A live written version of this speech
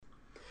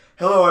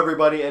Hello,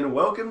 everybody, and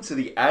welcome to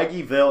the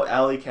Aggieville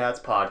Alley Cats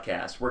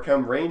podcast, where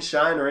come rain,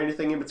 shine, or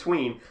anything in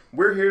between,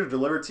 we're here to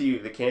deliver to you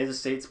the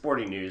Kansas State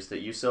sporting news that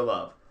you so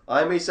love.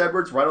 I'm Ace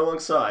Edwards, right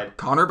alongside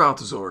Connor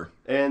Baltazar.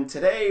 And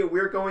today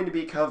we're going to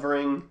be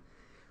covering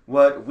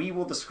what we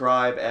will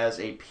describe as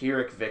a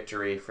Pyrrhic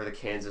victory for the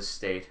Kansas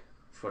State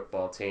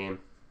football team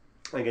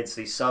against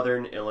the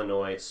Southern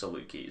Illinois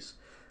Salukis.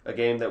 A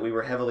game that we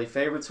were heavily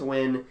favored to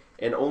win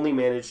and only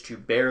managed to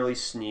barely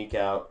sneak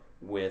out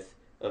with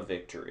a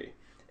victory.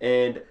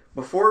 And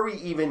before we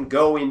even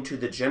go into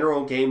the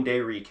general game day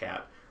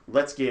recap,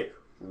 let's get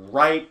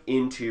right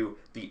into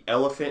the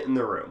elephant in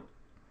the room.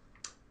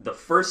 The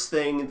first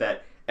thing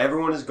that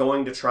everyone is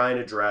going to try and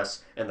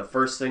address, and the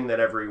first thing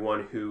that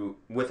everyone who,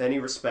 with any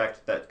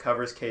respect, that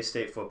covers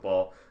K-State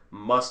football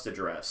must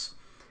address.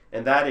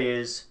 And that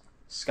is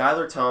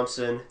Skylar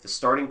Thompson, the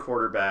starting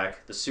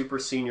quarterback, the super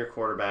senior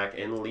quarterback,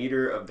 and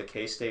leader of the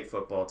K-State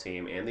football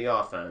team and the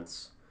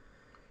offense,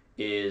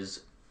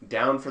 is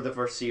down for the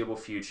foreseeable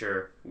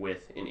future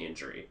with an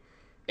injury.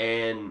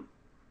 And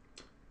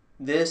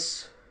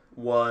this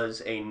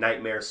was a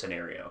nightmare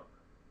scenario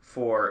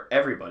for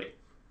everybody.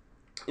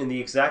 In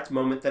the exact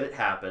moment that it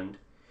happened,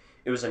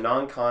 it was a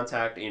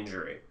non-contact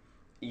injury.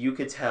 You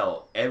could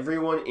tell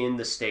everyone in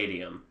the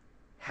stadium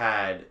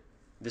had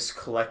this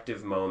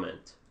collective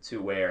moment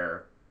to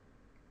where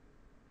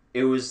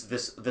it was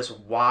this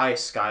why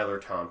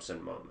Skylar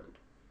Thompson moment.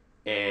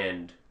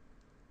 And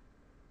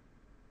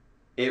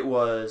it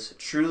was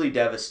truly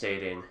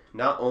devastating,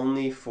 not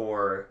only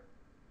for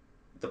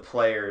the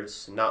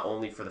players, not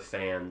only for the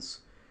fans,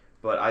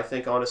 but I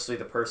think honestly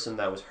the person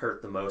that was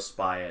hurt the most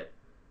by it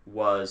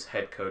was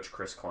head coach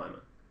Chris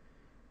Klieman.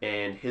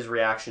 And his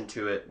reaction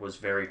to it was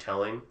very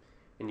telling,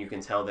 and you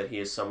can tell that he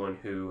is someone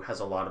who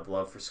has a lot of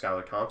love for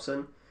Skylar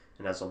Thompson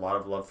and has a lot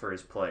of love for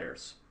his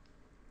players.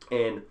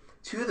 And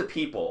to the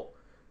people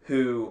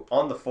who,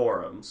 on the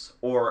forums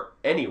or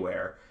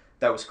anywhere,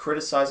 that was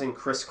criticizing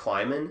Chris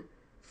Klieman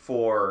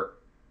for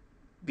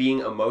being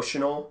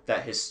emotional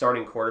that his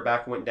starting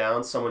quarterback went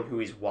down, someone who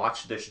he's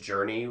watched this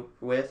journey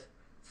with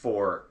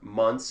for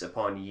months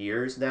upon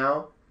years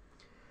now,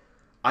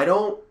 I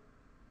don't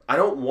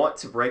want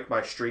to break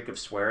my streak of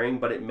swearing,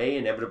 but it may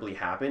inevitably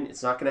happen.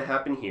 It's not going to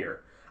happen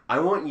here. I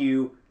want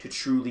you to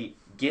truly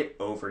get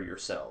over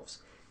yourselves.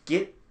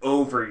 Get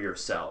over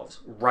yourselves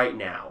right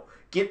now.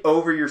 Get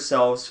over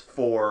yourselves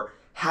for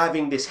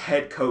having this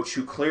head coach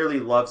who clearly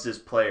loves his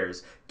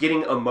players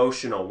getting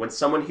emotional when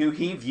someone who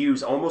he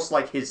views almost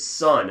like his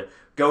son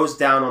goes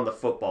down on the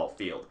football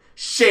field.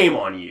 Shame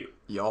on you.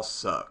 Y'all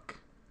suck.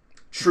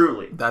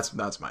 Truly. That's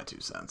my 2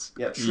 cents.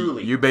 Yeah,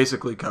 truly. You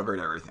basically covered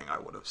everything I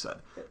would have said.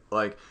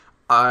 Like,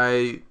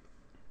 I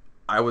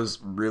was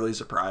really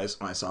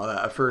surprised when I saw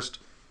that at first.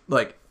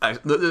 Like,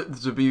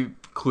 to be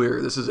clear,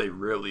 this is a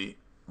really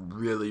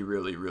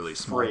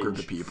small group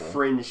of people.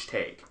 Fringe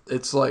take.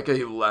 It's like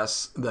a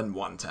less than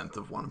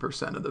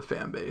 0.1% of the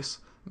fan base.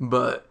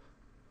 But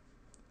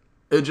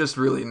it just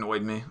really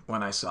annoyed me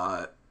when I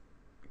saw it.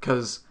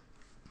 Because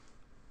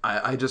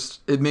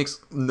it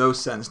makes no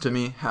sense to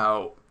me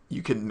how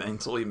you can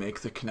mentally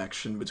make the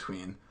connection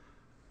between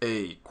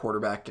a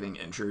quarterback getting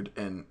injured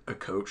and a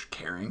coach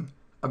caring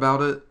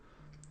about it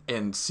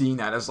and seeing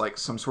that as like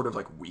some sort of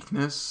like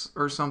weakness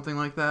or something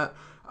like that.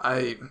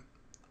 I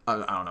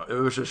don't know.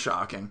 It was just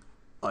shocking,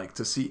 like,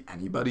 to see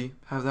anybody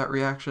have that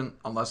reaction,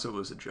 unless it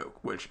was a joke,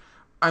 which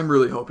I'm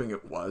really hoping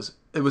it was.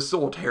 It was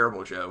still a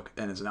terrible joke,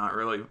 and it's not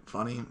really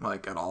funny,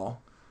 like, at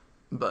all.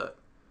 But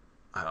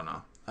I don't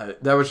know.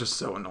 That was just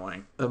so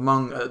annoying.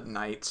 Among a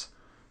night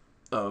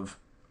of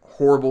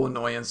horrible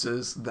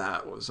annoyances,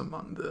 that was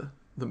among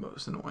the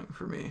most annoying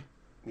for me.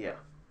 Yeah.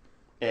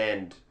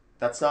 And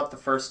that's not the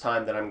first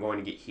time that I'm going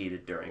to get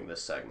heated during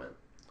this segment.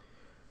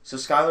 So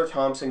Skylar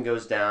Thompson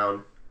goes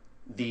down.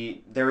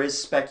 There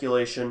is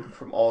speculation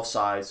from all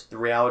sides. The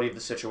reality of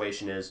the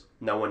situation is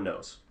no one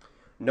knows.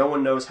 No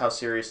one knows how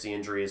serious the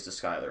injury is to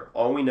Skylar.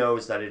 All we know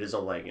is that it is a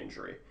leg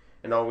injury.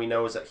 And all we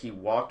know is that he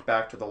walked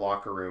back to the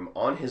locker room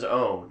on his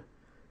own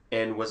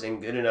and was in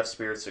good enough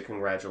spirits to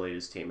congratulate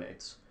his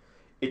teammates.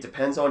 It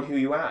depends on who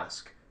you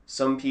ask.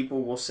 Some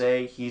people will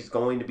say he's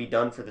going to be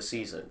done for the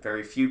season.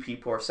 Very few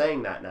people are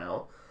saying that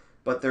now.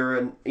 But there are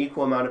an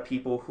equal amount of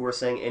people who are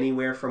saying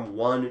anywhere from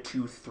 1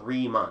 to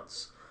 3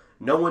 months.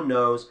 No one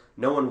knows,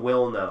 no one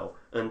will know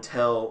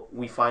until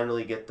we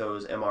finally get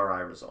those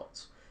MRI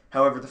results.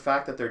 However, the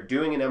fact that they're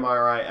doing an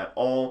MRI at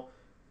all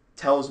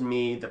tells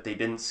me that they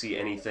didn't see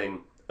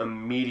anything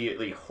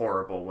immediately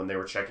horrible when they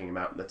were checking him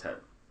out in the tent.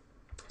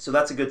 So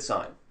that's a good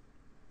sign.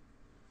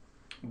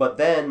 But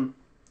then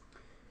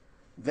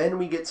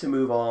we get to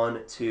move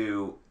on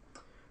to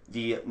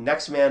the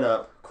next man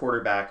up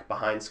quarterback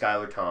behind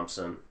Skylar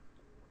Thompson,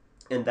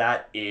 and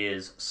that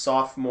is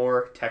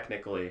sophomore,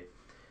 technically,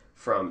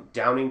 from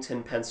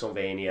Downingtown,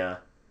 Pennsylvania,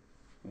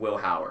 Will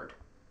Howard.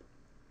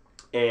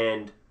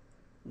 And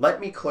let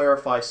me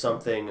clarify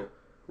something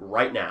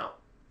right now.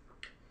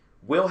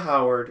 Will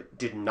Howard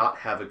did not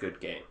have a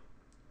good game.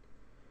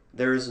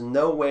 There is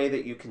no way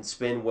that you can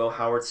spin Will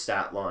Howard's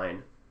stat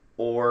line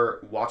or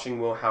watching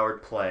Will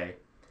Howard play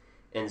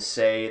and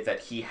say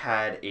that he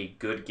had a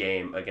good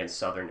game against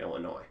Southern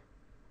Illinois.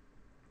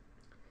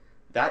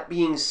 That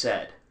being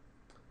said,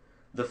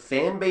 the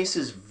fan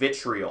base's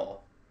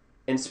vitriol,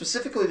 and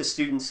specifically the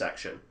student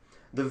section,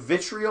 the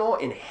vitriol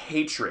and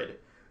hatred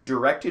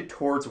directed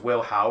towards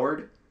Will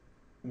Howard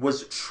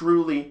was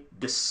truly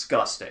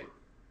disgusting.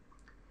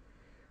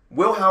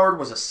 Will Howard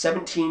was a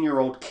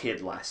 17-year-old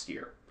kid last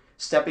year,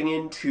 stepping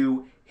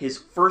into his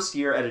first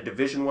year at a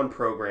Division I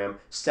program,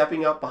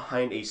 stepping up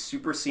behind a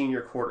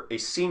senior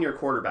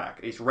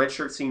quarterback, a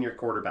redshirt senior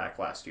quarterback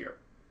last year.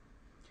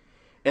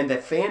 And the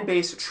fan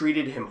base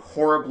treated him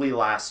horribly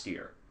last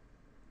year.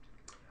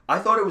 I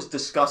thought it was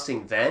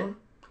disgusting then,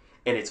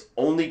 and it's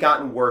only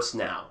gotten worse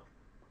now.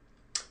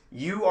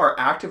 You are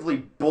actively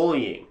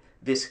bullying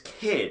this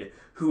kid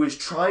who is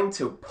trying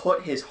to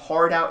put his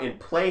heart out and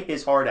play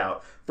his heart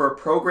out for a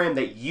program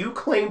that you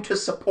claim to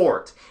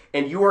support,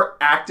 and you are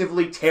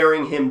actively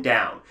tearing him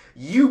down.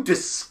 You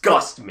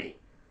disgust me.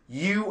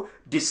 You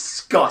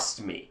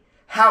disgust me.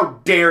 How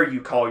dare you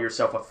call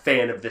yourself a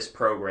fan of this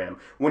program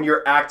when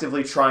you're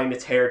actively trying to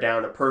tear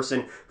down a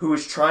person who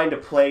is trying to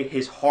play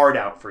his heart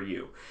out for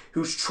you,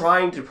 who's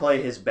trying to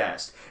play his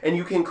best. And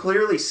you can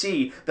clearly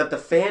see that the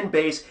fan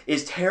base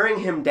is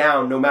tearing him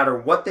down no matter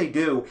what they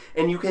do,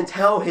 and you can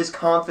tell his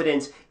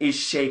confidence is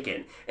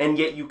shaken, and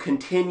yet you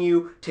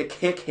continue to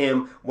kick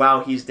him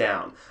while he's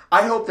down.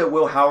 I hope that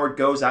Will Howard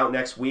goes out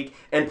next week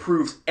and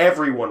proves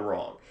everyone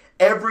wrong.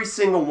 Every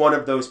single one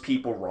of those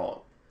people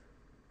wrong.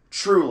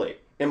 Truly.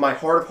 In my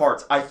heart of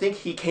hearts, I think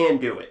he can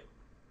do it.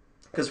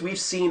 Because we've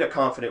seen a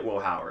confident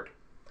Will Howard.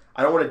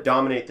 I don't want to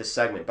dominate this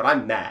segment, but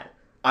I'm mad.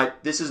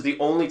 This is the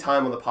only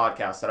time on the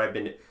podcast that I've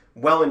been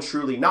well and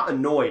truly, not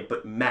annoyed,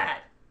 but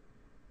mad.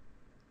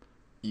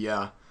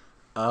 Yeah.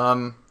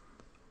 The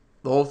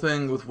whole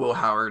thing with Will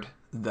Howard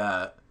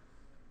that,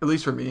 at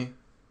least for me,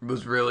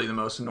 was really the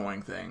most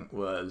annoying thing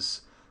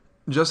was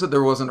just that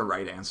there wasn't a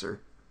right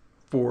answer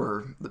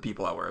for the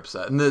people that were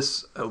upset. And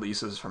this, at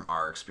least, is from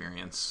our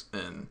experience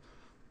in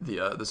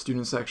the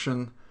student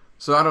section.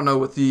 So I don't know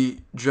what the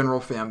general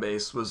fan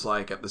base was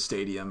like at the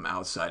stadium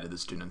outside of the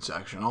student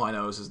section. All I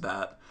know is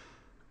that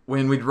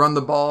when we'd run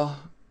the ball,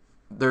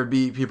 there'd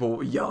be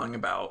people yelling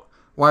about,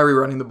 why are we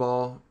running the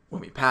ball?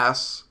 When we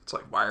pass, it's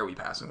like, why are we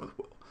passing with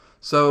Will?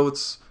 So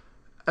it's,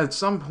 at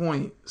some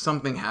point,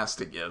 something has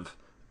to give.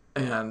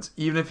 And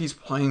even if he's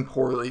playing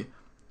poorly,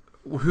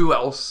 who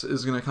else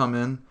is going to come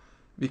in?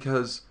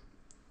 Because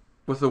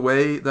with the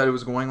way that it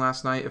was going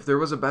last night, if there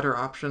was a better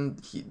option,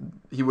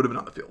 he would have been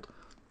on the field.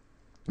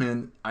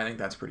 And I think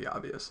that's pretty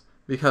obvious.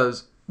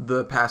 Because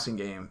the passing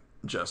game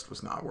just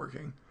was not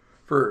working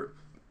for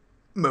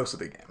most of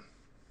the game.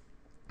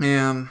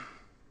 And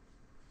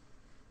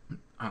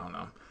I don't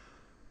know.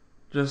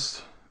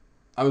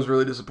 I was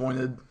really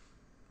disappointed.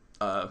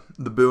 The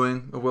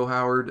booing of Will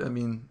Howard. I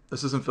mean,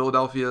 this isn't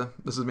Philadelphia.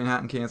 This is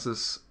Manhattan,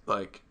 Kansas.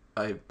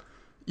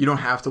 You don't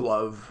have to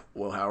love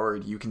Will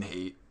Howard. You can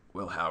hate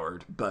Will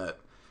Howard,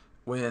 but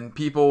when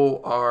people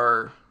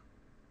are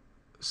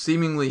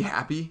seemingly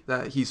happy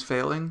that he's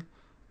failing,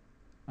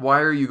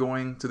 why are you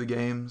going to the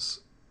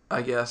games?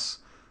 I guess.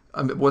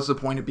 What's the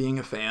point of being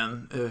a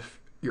fan if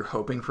you're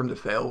hoping for him to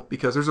fail?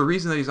 Because there's a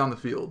reason that he's on the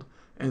field,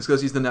 and it's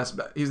because he's the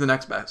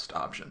next best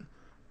option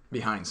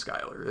behind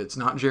Skyler. It's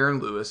not Jaron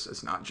Lewis.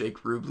 It's not Jake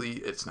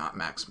Rubley. It's not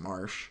Max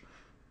Marsh.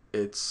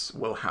 It's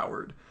Will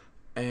Howard,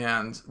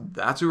 and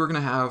that's who we're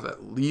gonna have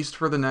at least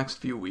for the next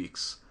few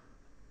weeks.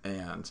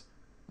 And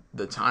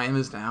the time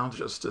is now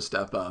just to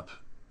step up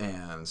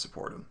and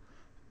support him.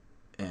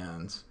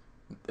 And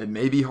it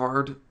may be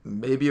hard.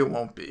 Maybe it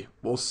won't be.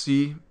 We'll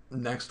see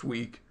next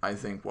week, I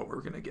think, what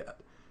we're going to get.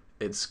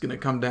 It's going to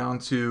come down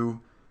to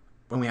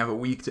when we have a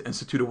week to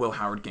institute a Will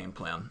Howard game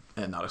plan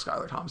and not a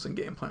Skylar Thompson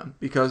game plan.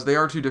 Because they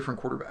are two different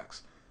quarterbacks.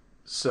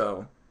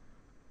 So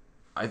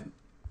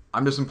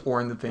I'm just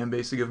imploring the fan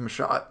base to give him a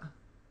shot.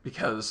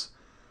 Because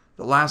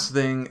the last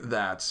thing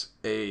that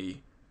a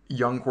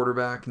young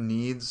quarterback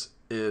needs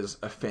is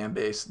a fan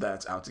base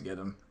that's out to get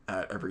him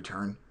at every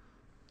turn.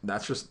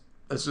 That's just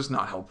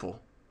not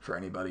helpful for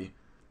anybody.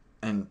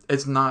 And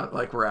it's not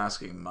like we're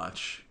asking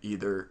much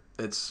either.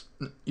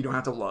 You don't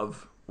have to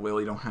love Will.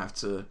 You don't have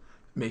to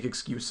make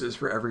excuses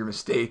for every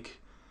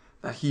mistake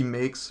that he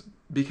makes,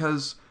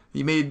 because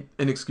he made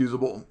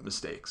inexcusable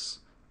mistakes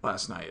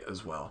last night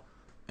as well.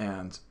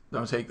 And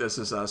don't take this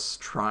as us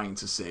trying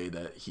to say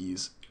that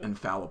he's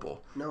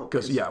infallible. No.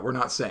 Because, yeah, we're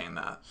not saying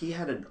that. He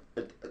had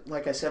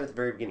like I said at the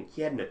very beginning,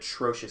 he had an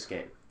atrocious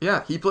game.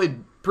 Yeah, he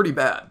played pretty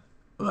bad.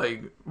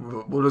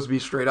 We'll just be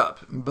straight up.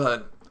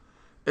 But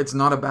it's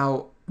not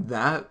about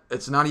that.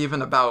 It's not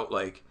even about,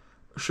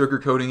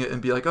 sugarcoating it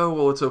and be like, oh,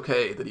 well, it's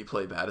okay that he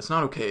played bad. It's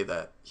not okay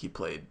that he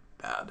played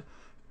bad.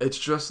 It's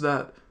just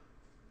that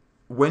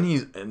when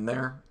he's in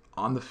there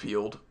on the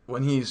field,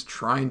 when he's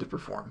trying to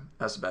perform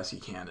as best he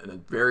can in a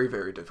very,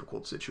 very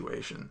difficult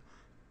situation,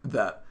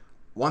 that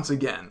once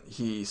again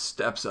he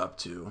steps up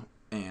to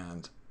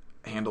and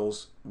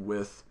handles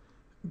with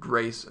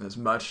grace and as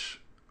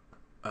much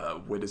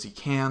wit as he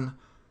can,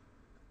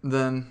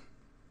 then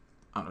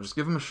I don't know, just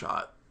give him a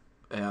shot.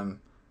 And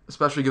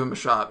especially give him a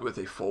shot with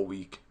a full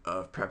week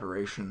of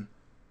preparation.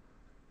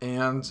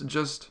 And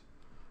just,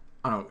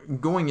 I don't know,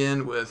 going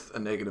in with a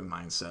negative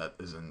mindset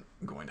isn't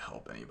going to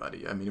help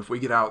anybody. I mean, if we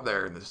get out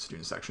there and the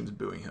student section's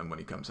booing him when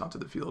he comes onto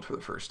the field for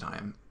the first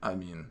time, I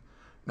mean,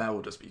 that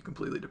will just be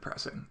completely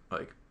depressing.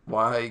 Like,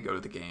 why go to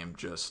the game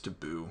just to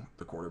boo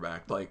the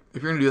quarterback? Like,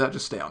 if you're going to do that,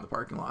 just stay out in the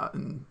parking lot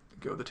and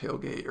go to the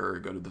tailgate or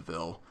go to the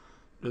Ville.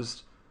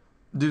 Just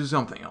do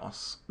something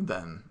else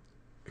than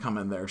come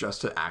in there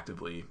just to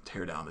actively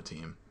tear down the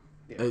team.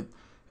 Yeah.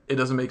 It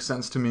doesn't make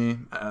sense to me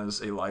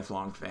as a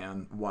lifelong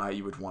fan why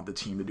you would want the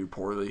team to do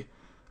poorly.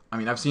 I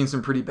mean, I've seen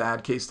some pretty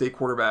bad K-State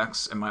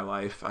quarterbacks in my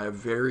life. I have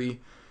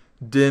very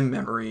dim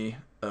memory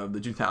of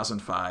the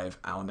 2005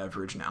 Allen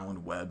Everidge and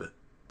Allen Webb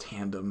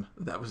tandem.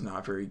 That was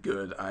not very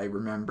good. I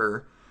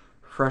remember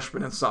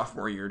freshman and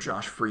sophomore year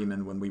Josh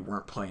Freeman when we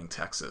weren't playing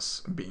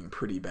Texas being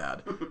pretty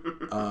bad.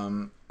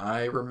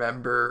 I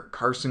remember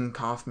Carson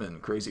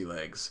Kaufman, Crazy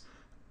Legs.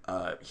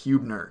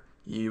 Hubner,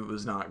 he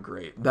was not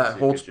great. That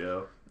whole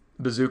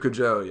Bazooka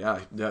Joe,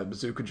 yeah,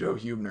 Bazooka Joe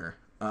Hubner.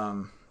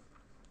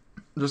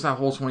 Just that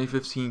whole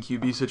 2015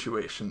 QB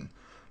situation.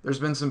 There's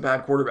been some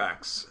bad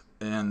quarterbacks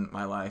in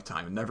my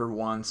lifetime. Never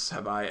once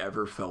have I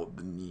ever felt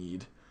the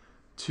need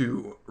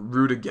to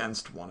root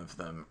against one of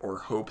them or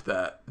hope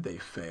that they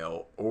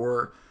fail.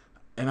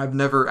 And I've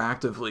never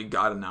actively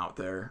gotten out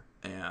there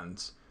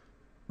and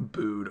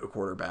booed a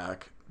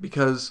quarterback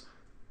because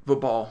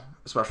football,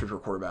 especially for a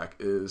quarterback,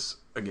 is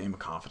a game of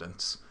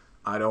confidence.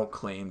 I don't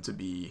claim to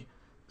be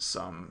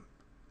some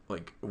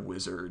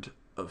wizard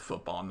of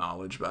football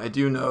knowledge, but I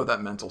do know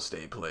that mental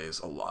state plays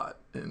a lot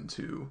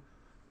into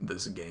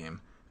this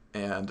game.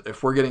 And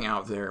if we're getting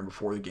out there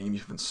before the game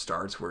even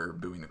starts, we're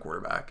booing the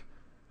quarterback,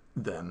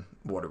 then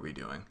what are we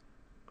doing?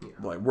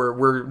 Yeah.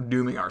 We're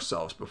dooming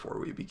ourselves before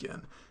we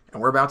begin.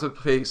 And we're about to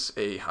face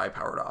a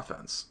high-powered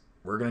offense.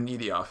 We're going to need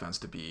the offense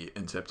to be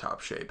in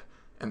tip-top shape.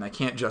 And that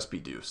can't just be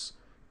Deuce.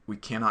 We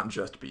cannot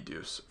just be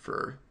Deuce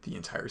for the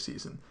entire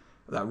season.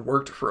 That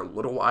worked for a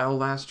little while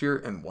last year,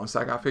 and once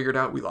that got figured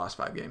out, we lost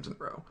 5 games in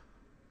a row.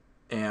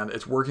 And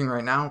it's working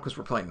right now because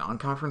we're playing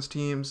non-conference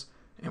teams,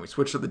 and we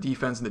switched to the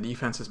defense, and the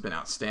defense has been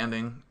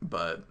outstanding,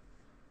 but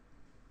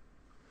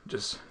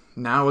just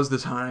now is the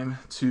time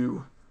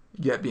to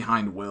get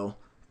behind Will,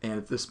 and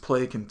if this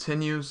play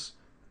continues,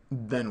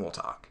 then we'll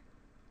talk.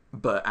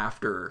 But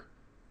after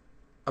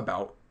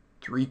about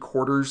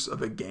 3/4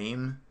 of a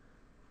game,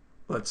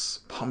 let's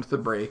pump the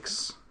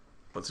brakes.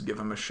 Let's give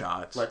him a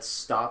shot. Let's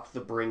stop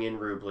the bring in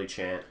Rubley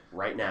chant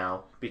right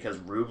now, because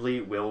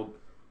Rubley will...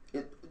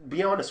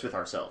 Be honest with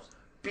ourselves.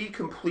 Be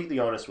completely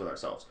honest with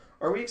ourselves.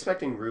 Are we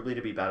expecting Rubley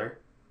to be better?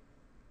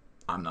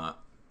 I'm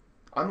not.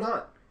 I'm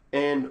not.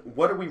 And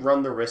what do we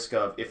run the risk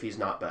of if he's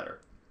not better?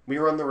 We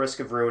run the risk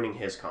of ruining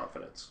his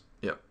confidence.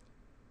 Yep.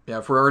 Yeah,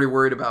 if we're already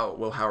worried about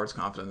Will Howard's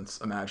confidence,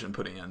 imagine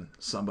putting in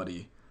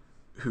somebody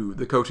who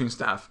the coaching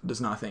staff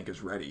does not think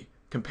is ready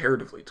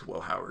comparatively to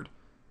Will Howard.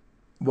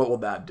 What will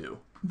that do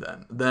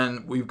then?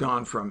 Then we've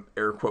gone from,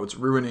 air quotes,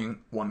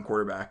 ruining one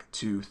quarterback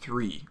to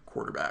 3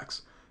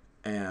 quarterbacks.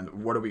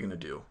 And what are we going to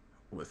do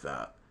with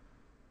that?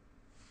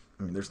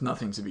 I mean, there's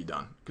nothing to be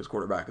done because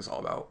quarterback is all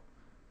about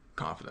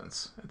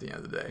confidence at the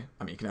end of the day.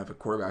 I mean, you can have a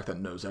quarterback that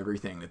knows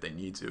everything that they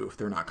need to. If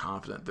they're not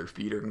confident, their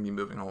feet are going to be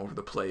moving all over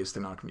the place.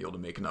 They're not going to be able to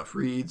make enough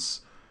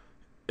reads.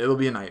 It'll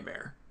be a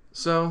nightmare.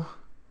 So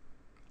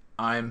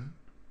I'm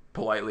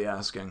politely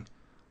asking,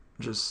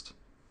 just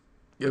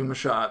give him a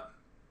shot.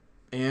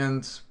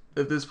 And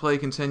if this play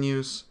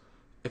continues,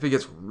 if it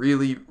gets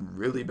really,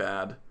 really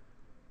bad,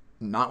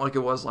 not like it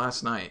was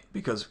last night,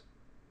 because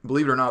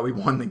believe it or not, we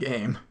won the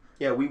game.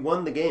 Yeah, we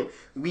won the game.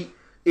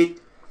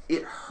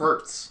 It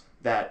hurts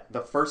that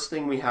the first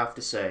thing we have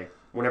to say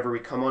whenever we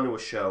come onto a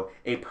show,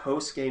 a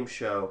post-game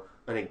show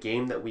on a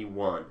game that we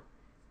won,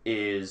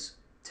 is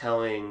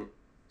telling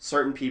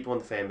certain people in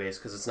the fan base,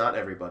 because it's not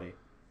everybody,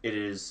 it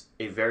is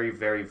a very,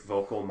 very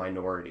vocal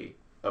minority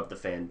of the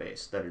fan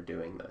base that are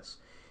doing this.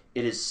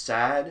 It is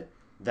sad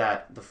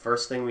that the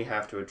first thing we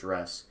have to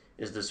address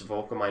is this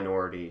vocal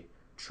minority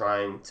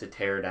trying to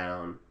tear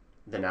down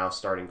the now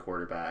starting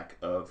quarterback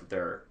of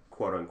their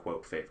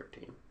quote-unquote favorite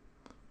team.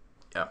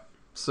 Yeah.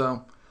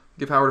 So,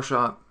 give Howard a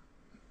shot.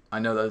 I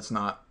know that it's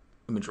not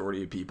the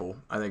majority of people.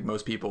 I think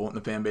most people in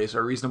the fan base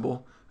are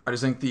reasonable. I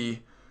just think the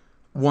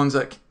ones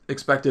that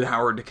expected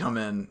Howard to come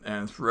in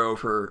and throw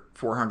for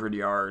 400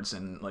 yards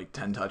and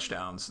 10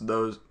 touchdowns,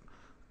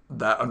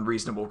 that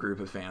unreasonable group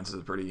of fans is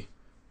a pretty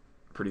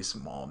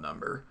small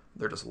number.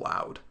 They're just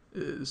loud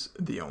is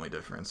the only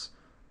difference.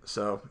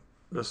 So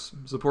just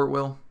support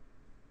Will.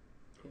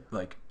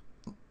 Yeah.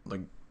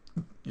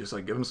 Just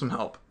give him some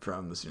help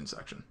from the student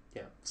section.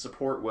 Yeah,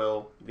 support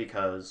Will,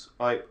 because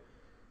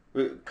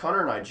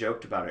Connor and I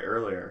joked about it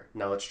earlier.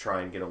 Now let's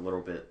try and get a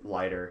little bit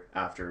lighter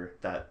after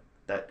that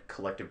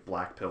collective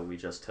black pill we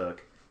just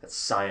took. That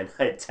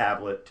cyanide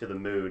tablet to the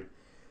mood.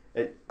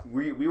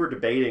 We were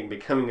debating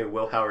becoming a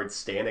Will Howard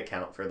Stan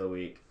account for the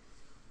week,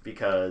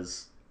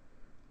 because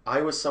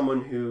I was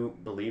someone who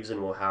believes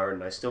in Will Howard,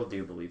 and I still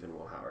do believe in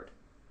Will Howard.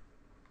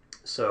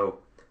 So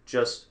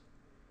just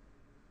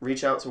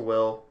reach out to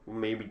Will.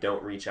 Maybe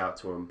don't reach out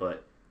to him,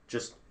 but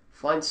just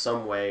find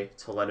some way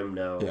to let him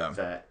know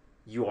that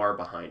you are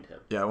behind him.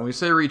 Yeah, when we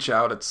say reach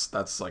out,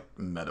 that's like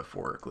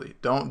metaphorically.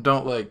 Don't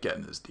like get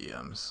in his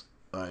DMs.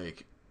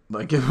 Like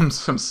give him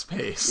some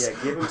space.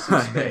 Yeah, give him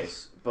some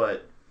space,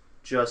 but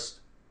just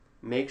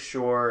make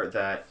sure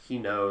that he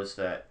knows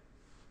that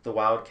the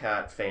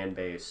Wildcat fan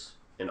base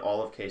and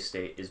all of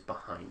K-State is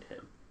behind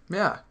him.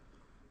 Yeah.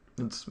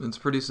 It's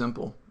pretty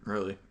simple,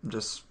 really.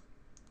 Just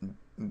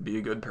be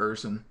a good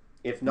person.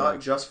 If not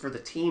just for the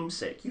team's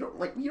sake. You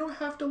don't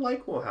have to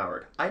like Will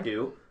Howard. I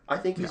do. I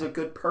think he's a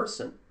good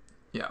person.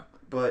 Yeah.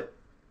 But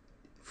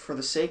for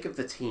the sake of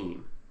the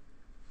team,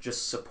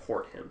 just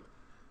support him.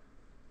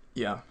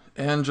 Yeah.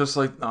 And just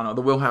like, I don't know,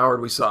 the Will Howard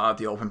we saw at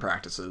the open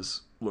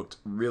practices looked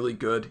really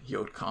good. He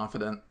looked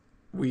confident.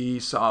 We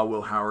saw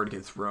Will Howard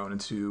get thrown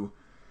into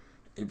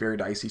a very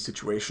dicey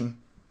situation.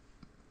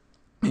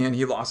 And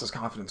he lost his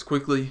confidence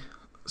quickly.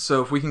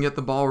 So if we can get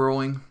the ball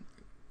rolling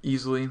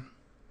easily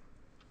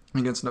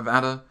against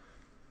Nevada,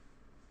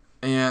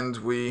 and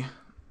we,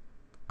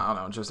 I don't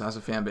know, just as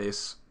a fan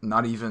base, you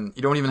don't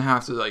even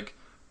have to like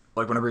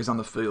whenever he's on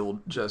the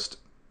field, just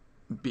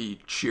be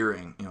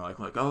cheering,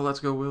 like, oh, let's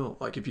go Will.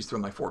 Like if he's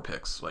thrown like 4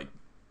 picks, like,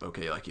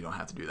 okay, like you don't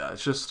have to do that.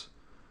 It's just,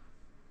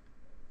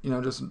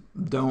 just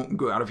don't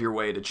go out of your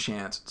way to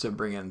chant to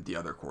bring in the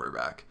other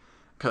quarterback.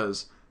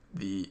 Because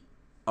the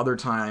other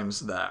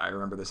times that I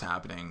remember this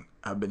happening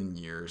have been in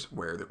years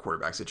where the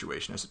quarterback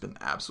situation has been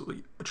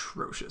absolutely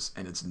atrocious,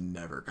 and it's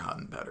never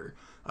gotten better.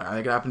 I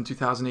think it happened in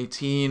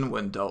 2018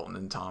 when Dalton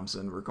and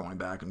Thompson were going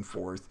back and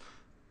forth,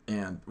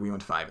 and we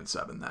went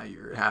 5-7 that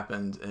year. It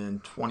happened in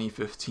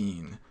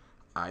 2015,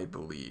 I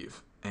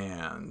believe,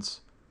 and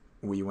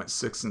we went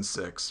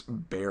 6-6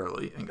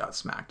 barely and got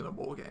smacked in a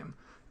bowl game.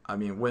 I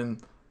mean,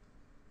 when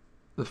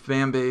the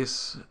fan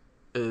base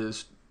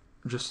is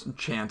just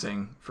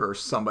chanting for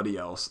somebody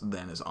else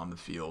than is on the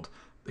field,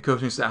 the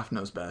coaching staff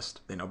knows best.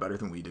 They know better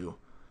than we do.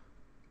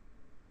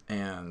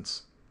 And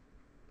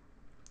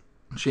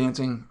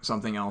chanting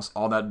something else,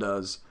 all that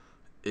does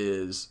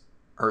is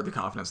hurt the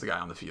confidence of the guy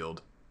on the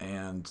field.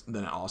 And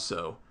then it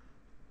also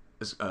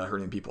is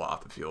hurting people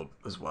off the field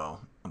as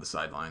well on the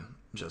sideline.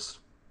 Just,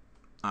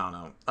 I don't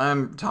know.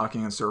 I'm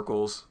talking in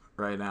circles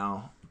right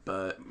now,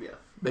 but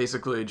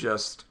basically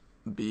just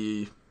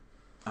be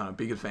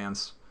good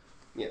fans.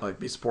 Yeah. Like,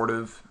 be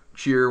supportive,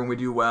 cheer when we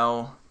do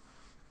well,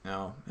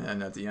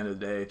 and at the end of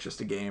the day, it's just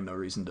a game. No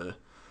reason to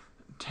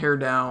tear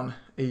down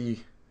a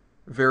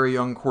very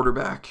young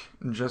quarterback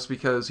just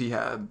because he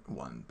had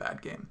one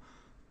bad game.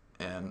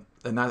 And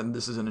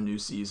this isn't a new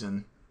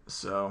season,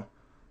 so,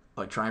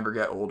 like, try and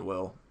forget old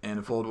Will. And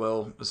if old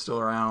Will is still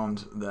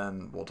around,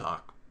 then we'll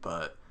talk.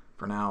 But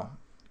for now,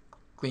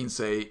 clean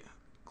slate.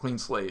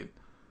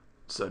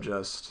 So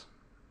just,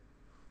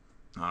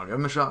 give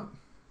him a shot.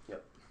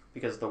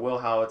 Because the Will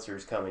Howitzer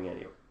is coming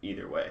in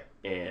either way.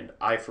 And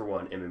I, for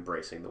one, am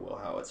embracing the Will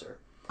Howitzer.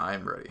 I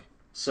am ready.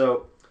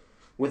 So,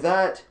 with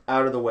that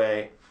out of the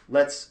way,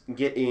 let's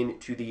get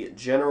into the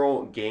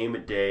general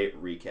game day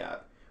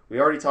recap.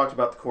 We already talked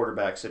about the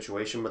quarterback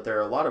situation, but there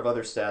are a lot of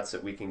other stats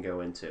that we can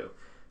go into,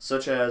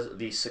 such as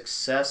the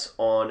success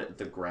on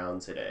the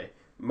ground today,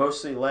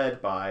 mostly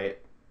led by,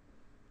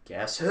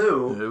 guess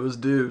who? It was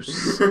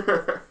Deuce.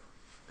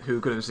 Who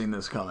could have seen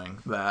this coming,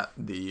 that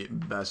the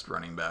best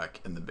running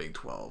back in the Big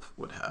 12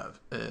 would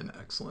have an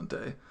excellent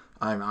day?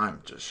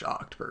 I'm just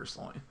shocked,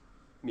 personally.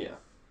 Yeah.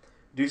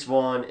 Deuce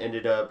Vaughn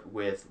ended up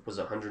with, was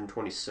it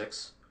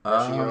 126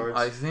 rushing yards?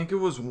 I think it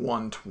was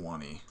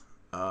 120.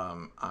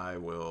 I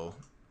will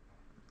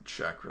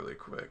check really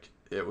quick.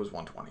 It was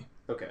 120.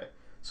 Okay.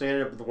 So he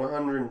ended up with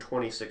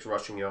 126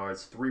 rushing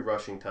yards, 3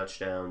 rushing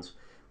touchdowns.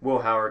 Will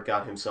Howard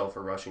got himself a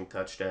rushing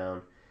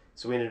touchdown.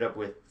 So we ended up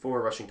with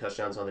 4 rushing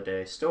touchdowns on the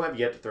day. Still have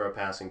yet to throw a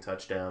passing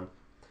touchdown.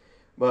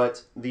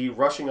 But the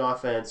rushing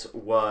offense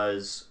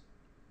was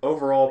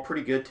overall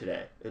pretty good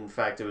today. In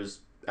fact, it was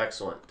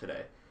excellent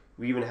today.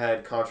 We even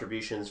had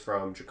contributions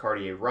from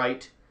Jacardier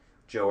Wright,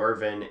 Joe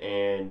Irvin,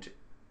 and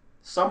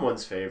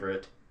someone's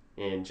favorite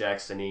in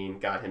Jackson Ean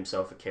got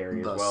himself a carry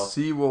as well.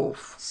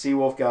 Seawolf.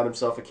 Seawolf got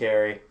himself a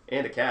carry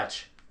and a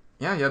catch.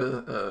 Yeah, he had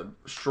a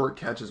short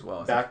catch as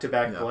well.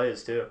 Back-to-back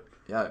plays, too.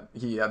 Yeah,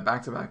 he had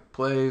back-to-back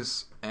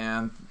plays,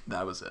 and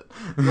that was it.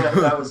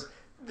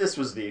 This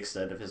was the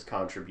extent of his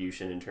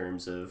contribution in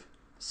terms of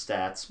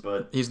stats,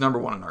 but he's number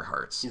 1 in our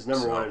hearts. He's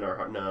number 1 in our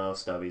heart. No,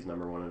 Stubby's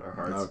number 1 in our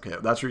hearts. Okay,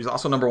 that's true. He's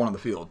also number 1 on the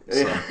field.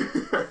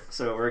 So.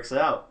 So it works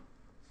out.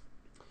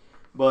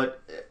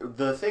 But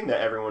the thing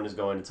that everyone is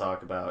going to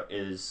talk about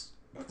is,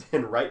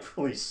 and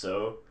rightfully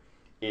so,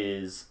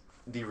 is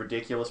the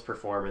ridiculous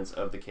performance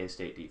of the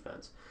K-State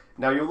defense.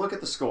 Now you look at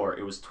the score;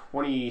 it was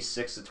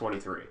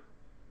 26-23.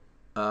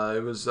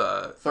 It was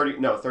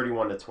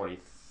 31-23.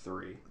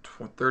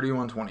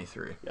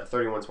 31-23. Yeah,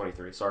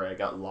 31-23. Sorry, I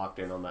got locked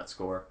in on that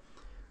score.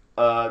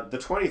 The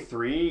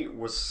 23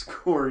 was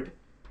scored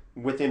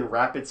within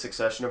rapid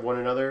succession of one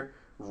another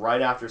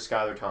right after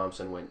Skylar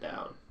Thompson went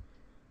down.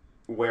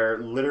 where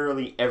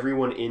literally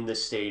everyone in the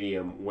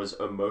stadium was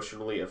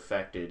emotionally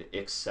affected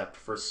except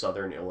for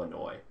Southern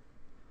Illinois.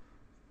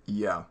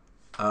 Yeah.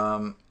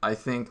 I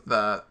think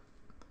that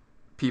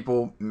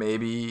people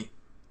maybe,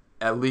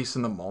 at least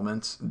in the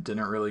moment,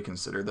 didn't really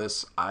consider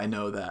this. I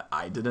know that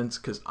I didn't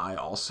because I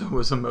also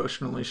was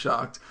emotionally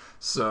shocked.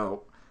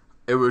 So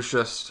it was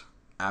just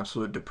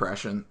absolute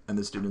depression in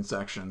the student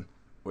section,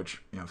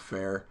 which,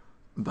 fair.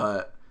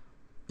 But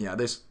yeah,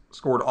 they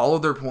scored all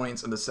of their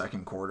points in the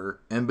second quarter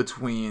in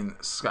between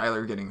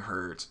Skylar getting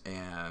hurt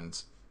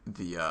and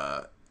the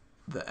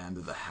end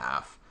of the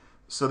half.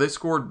 So they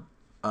scored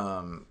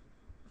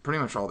pretty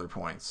much all their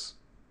points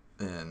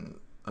in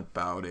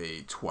about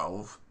a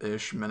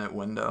 12-ish minute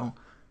window.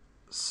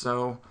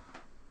 So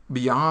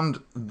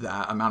beyond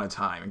that amount of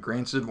time, and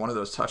granted, one of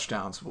those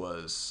touchdowns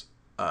was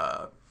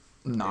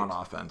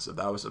non-offensive.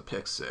 That was a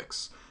pick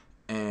six.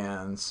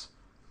 And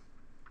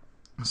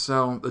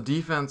so the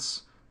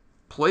defense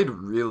played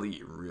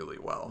really, really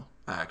well,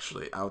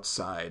 actually,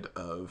 outside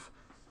of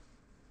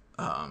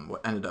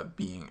what ended up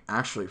being,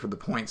 actually, for the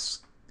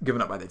points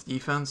given up by the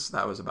defense,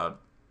 that was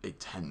about a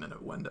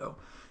 10-minute window.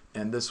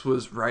 And this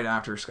was right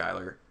after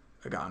Skylar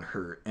got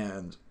hurt,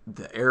 and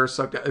the air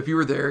sucked out. If you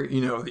were there,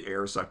 the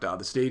air sucked out of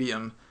the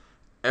stadium.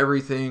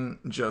 Everything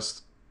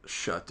just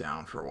shut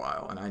down for a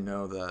while. And I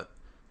know that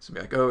it's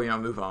going to be like,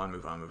 move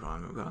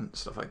on,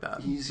 stuff like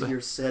that. Easier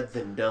said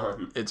than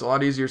done. It's a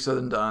lot easier said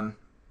than done,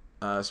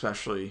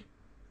 especially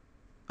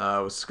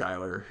with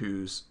Skylar,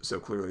 who's so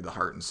clearly the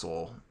heart and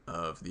soul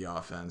of the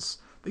offense.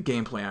 The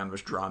game plan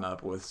was drawn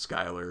up with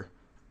Skylar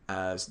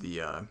as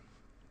the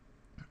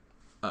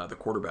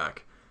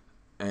quarterback.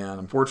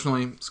 And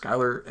unfortunately,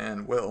 Skylar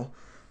and Will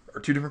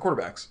are two different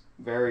quarterbacks.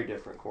 Very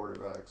different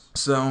quarterbacks.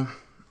 So,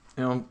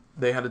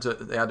 they had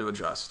to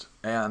adjust.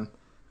 And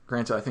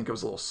granted, I think it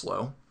was a little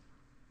slow.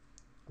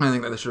 I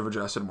think that they should have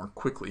adjusted more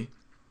quickly.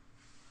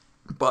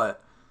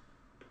 But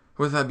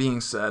with that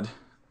being said,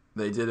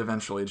 they did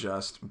eventually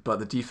adjust. But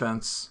the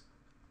defense,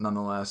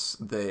 nonetheless,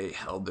 they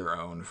held their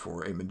own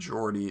for a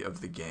majority of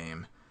the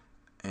game.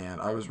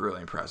 And I was really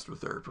impressed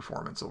with their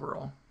performance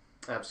overall.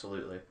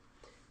 Absolutely.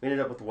 We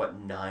ended up with,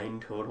 9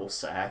 total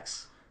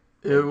sacks?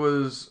 It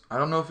was, I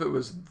don't know if it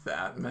was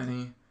that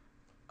many.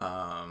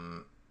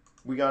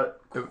 We got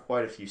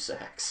quite a few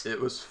sacks.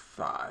 It was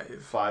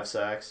 5. 5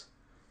 sacks?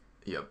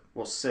 Yep.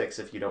 Well, 6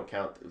 if you don't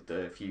count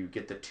if you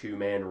get the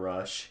 2-man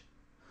rush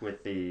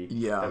with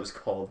that was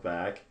called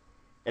back.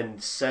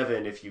 And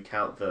 7 if you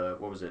count the,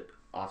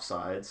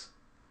 offsides.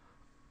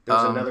 There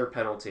was another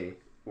penalty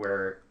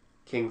where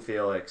King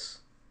Felix,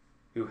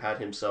 who had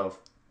himself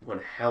one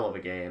hell of a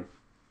game,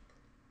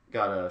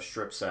 got a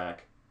strip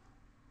sack.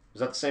 Was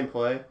that the same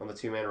play on the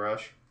 2-man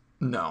rush?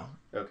 No.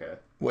 Okay.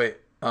 Wait.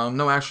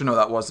 No, actually, no,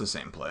 that was the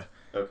same play.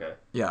 Okay.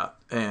 Yeah,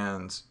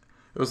 and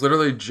it was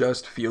literally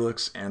just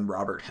Felix and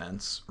Robert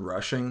Hentz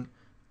rushing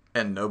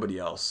and nobody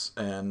else.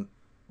 And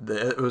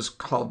it was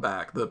called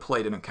back. The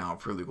play didn't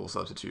count for legal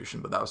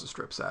substitution, but that was a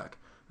strip sack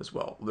as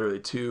well. Literally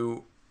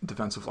 2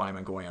 defensive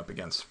linemen going up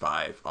against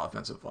 5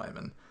 offensive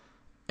linemen.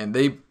 And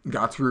they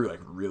got through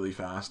really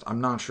fast. I'm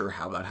not sure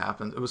how that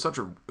happened. It was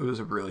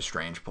a really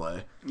strange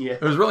play. Yeah.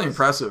 It was really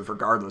impressive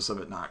regardless of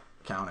it not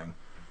counting.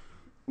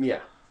 Yeah.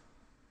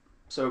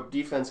 So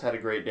defense had a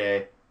great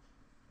day.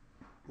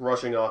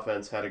 Rushing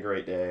offense had a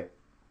great day.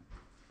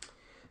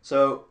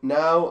 So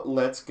now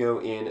let's go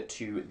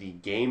into the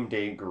game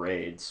day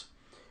grades,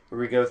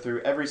 where we go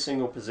through every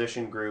single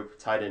position group,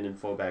 tight end and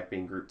fullback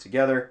being grouped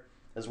together,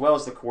 as well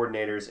as the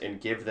coordinators,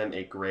 and give them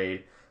a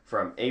grade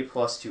from A+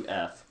 to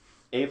F.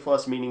 A+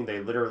 meaning they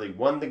literally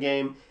won the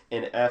game,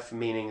 and F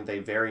meaning they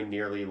very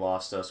nearly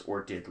lost us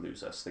or did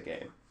lose us the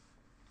game.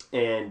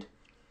 And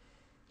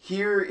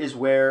here is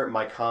where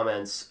my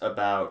comments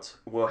about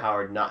Will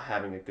Howard not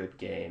having a good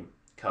game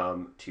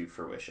come to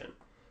fruition.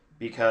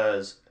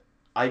 Because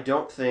I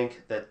don't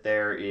think that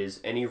there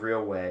is any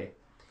real way,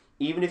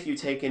 even if you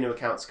take into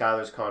account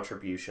Skylar's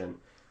contribution,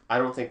 I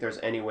don't think there's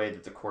any way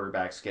that the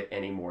quarterbacks get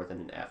any more than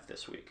an F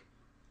this week.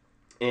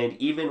 And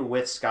even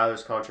with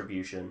Skylar's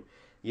contribution,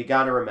 you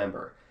got to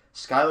remember,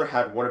 Skylar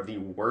had one of the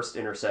worst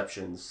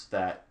interceptions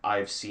that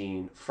I've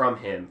seen from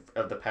him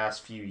of the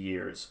past few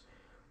years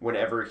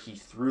whenever he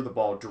threw the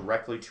ball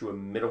directly to a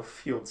middle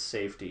field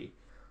safety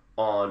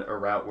on a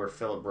route where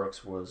Phillip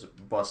Brooks was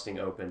busting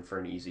open for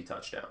an easy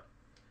touchdown.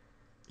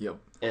 Yep.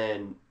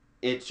 And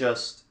it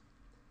just,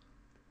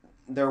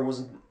 there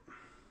was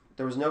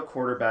no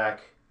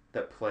quarterback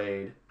that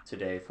played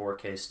today for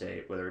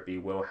K-State, whether it be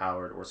Will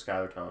Howard or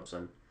Skylar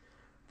Thompson,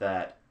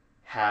 that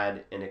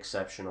had an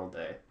exceptional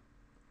day.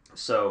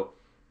 So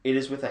it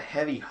is with a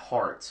heavy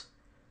heart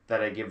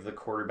that I give the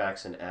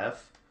quarterbacks an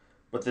F,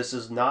 but this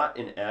is not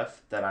an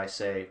F that I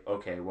say,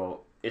 okay,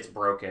 well, it's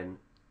broken,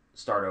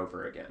 start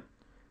over again.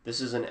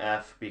 This is an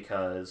F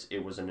because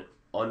it was an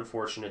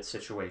unfortunate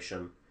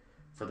situation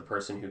for the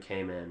person who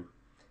came in,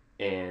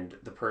 and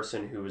the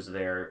person who was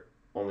there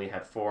only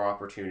had 4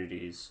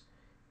 opportunities,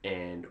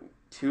 and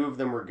 2 of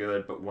them were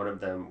good, but one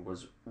of them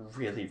was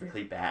really,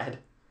 really bad.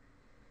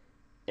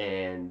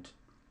 And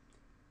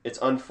it's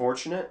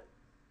unfortunate,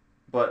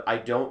 but I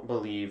don't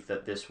believe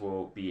that this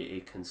will be a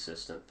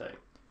consistent thing.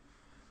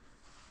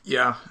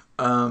 Yeah.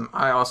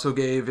 I also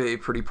gave a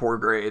pretty poor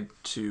grade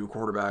to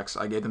quarterbacks.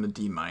 I gave them a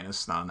D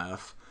minus, not an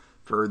F,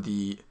 for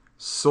the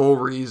sole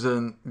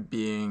reason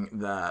being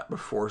that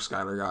before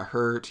Skyler got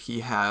hurt, he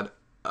had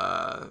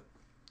a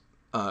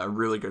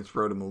really good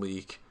throw to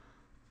Malik,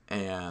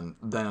 and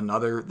then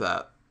another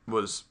that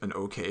was an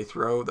okay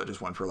throw that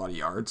just went for a lot of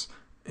yards.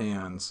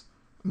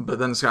 But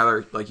then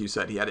Skyler, like you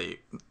said, he had a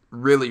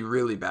really,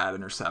 really bad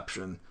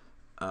interception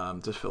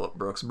to Phillip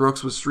Brooks.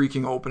 Brooks was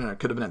streaking open, and it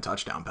could have been a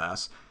touchdown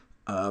pass.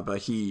 But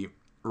he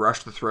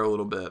rushed the throw a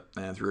little bit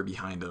and threw it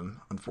behind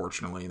him,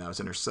 unfortunately, and that was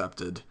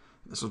intercepted.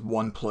 This was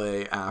one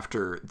play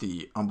after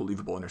the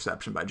unbelievable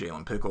interception by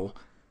Jalen Pickle.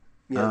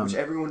 Yeah, which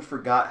everyone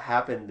forgot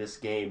happened this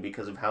game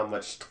because of how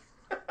much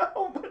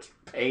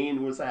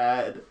pain was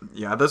had.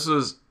 Yeah, this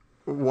was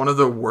one of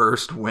the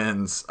worst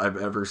wins I've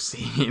ever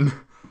seen.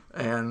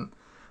 And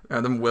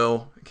then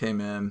Will came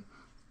in,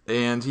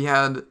 and he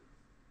had,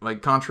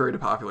 like, contrary to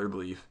popular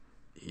belief,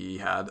 he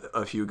had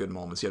a few good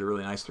moments. He had a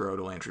really nice throw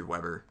to Landry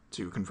Weber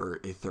to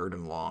convert a 3rd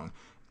and long.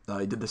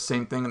 He did the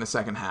same thing in the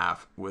second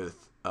half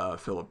with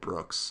Phillip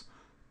Brooks.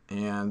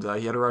 And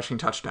he had a rushing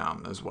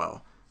touchdown as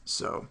well.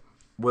 So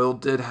Will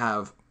did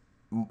have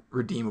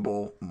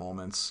redeemable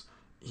moments.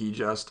 He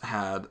just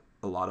had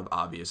a lot of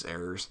obvious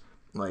errors.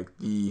 Like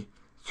the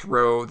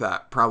throw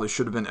that probably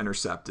should have been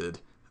intercepted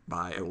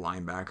by a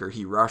linebacker.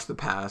 He rushed the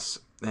pass,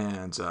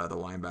 and the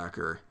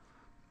linebacker,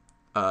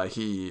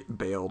 he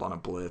bailed on a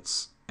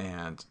blitz,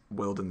 and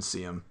Will didn't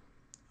see him.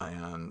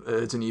 And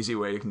it's an easy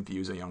way to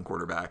confuse a young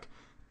quarterback.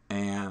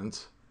 And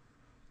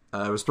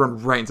it was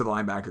thrown right into the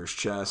linebacker's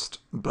chest,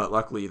 but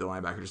luckily the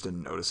linebacker just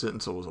didn't notice it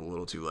until it was a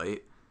little too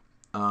late.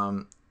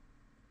 Then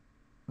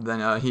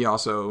he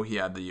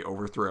had the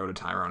overthrow to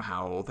Tyrone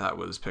Howell that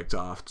was picked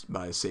off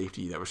by a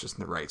safety that was just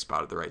in the right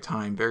spot at the right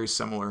time. Very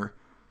similar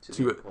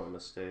to Oklahoma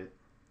State.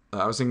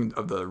 I was thinking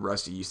of the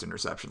Rusty East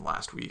interception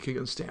last week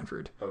against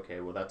Stanford.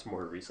 Okay, well that's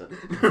more recent.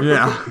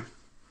 Yeah.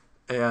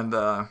 And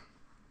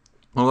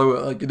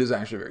although like it is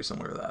actually very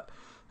similar to that.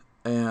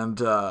 And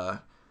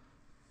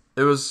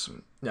it was,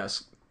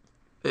 yes,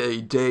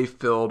 a day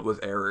filled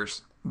with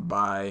errors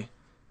by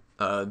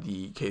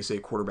the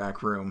K-State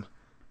quarterback room,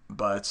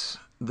 but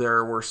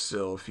there were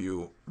still a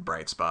few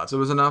bright spots. It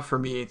was enough for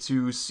me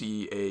to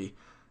see a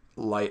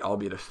light,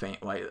 albeit a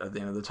faint light, at the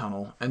end of the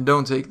tunnel. And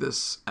don't take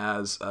this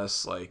as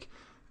us like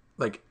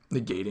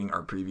negating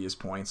our previous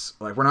points.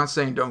 Like, we're not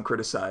saying don't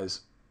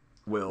criticize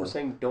Will. We're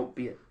saying don't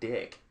be a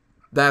dick.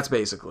 That's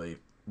basically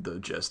the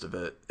gist of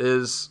it.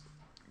 Is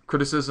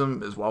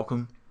criticism is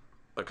welcome,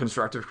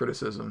 constructive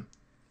criticism,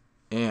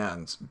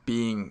 and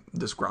being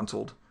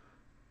disgruntled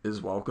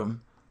is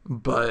welcome,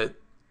 but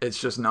it's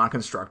just not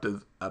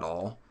constructive at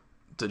all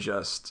to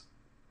just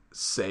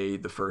say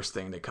the first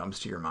thing that comes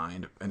to your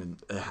mind and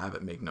have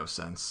it make no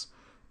sense.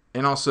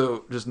 And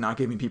also just not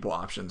giving people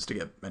options to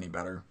get any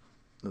better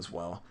as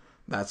well.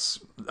 That's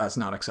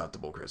not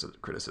acceptable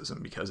criticism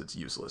because it's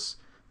useless.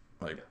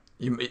 Like,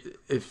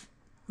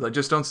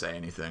 just don't say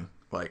anything.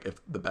 Like, if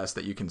the best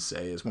that you can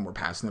say is when we're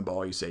passing the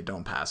ball, you say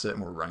don't pass it,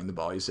 and we're running the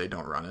ball, you say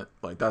don't run it.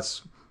 Like,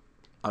 that's,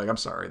 like, I'm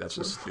sorry, that's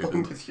just stupid. What's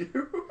wrong with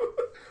you?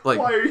 Like,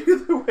 why are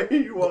you the way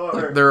you are?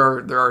 Like,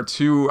 there are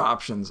two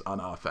options on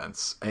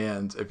offense,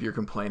 and if you're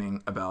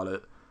complaining about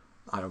it,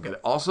 I don't get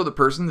it. Also, the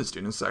person in the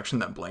student section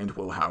that blamed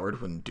Will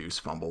Howard when Deuce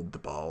fumbled the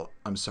ball,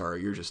 I'm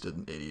sorry, you're just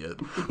an idiot.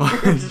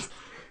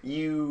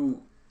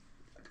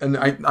 And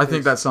I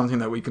think that's something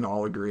that we can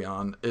all agree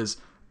on, is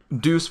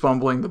Deuce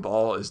fumbling the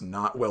ball is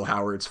not Will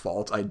Howard's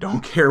fault. I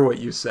don't care what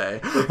you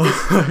say.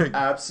 There's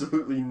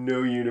absolutely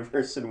no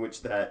universe in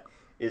which that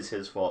is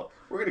his fault.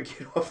 We're going to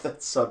get off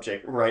that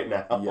subject right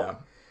now. Yeah.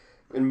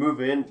 And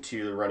move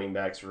into the running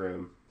backs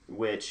room,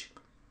 which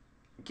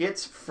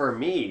gets, for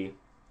me,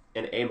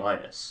 an A-.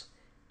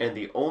 And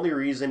the only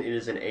reason it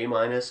is an A-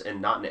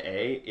 and not an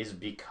A is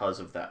because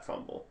of that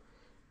fumble.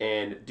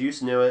 And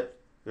Deuce knew it.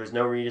 There's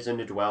no reason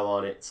to dwell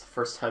on it. It's the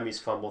first time he's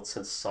fumbled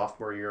since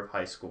sophomore year of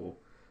high school.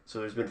 So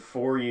there's been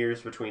 4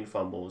 years between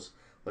fumbles.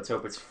 Let's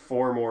hope it's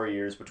 4 more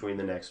years between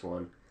the next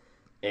one.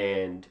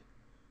 And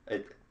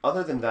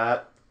other than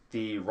that,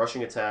 the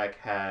rushing attack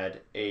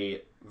had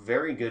a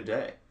very good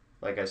day,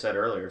 like I said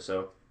earlier.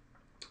 So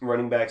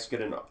running backs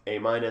get an A-.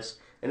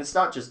 And it's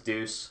not just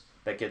Deuce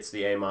that gets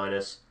the A-,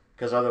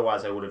 because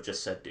otherwise I would have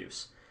just said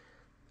Deuce.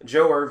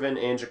 Joe Irvin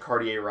and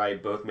Jacardier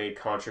Wright both made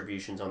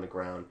contributions on the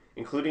ground,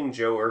 including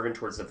Joe Irvin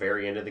towards the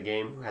very end of the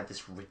game, who had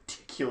this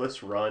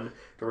ridiculous run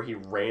to where he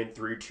ran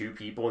through 2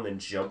 people and then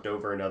jumped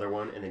over another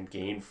one and then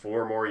gained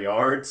 4 more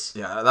yards.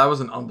 Yeah, that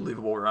was an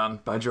unbelievable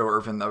run by Joe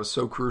Irvin. That was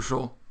so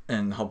crucial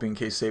in helping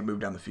K-State move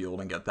down the field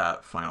and get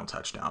that final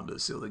touchdown to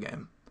seal the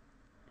game.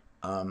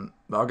 But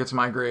I'll get to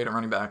my grade on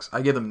running backs.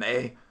 I give them an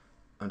A,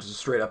 just a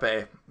straight up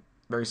A.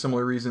 Very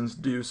similar reasons.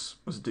 Deuce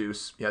was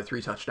Deuce. He had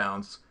 3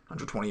 touchdowns,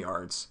 120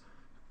 yards.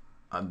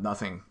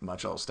 Nothing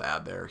much else to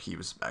add there. He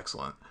was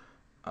excellent.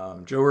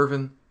 Joe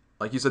Irvin,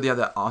 like you said, he had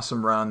that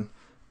awesome run.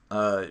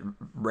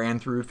 Ran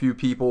through a few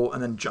people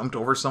and then jumped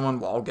over someone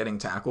while getting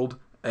tackled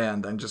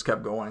and then just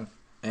kept going.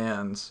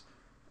 And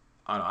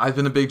I don't know, I've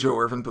been a big Joe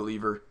Irvin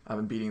believer. I've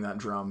been beating that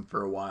drum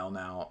for a while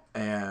now,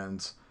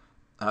 and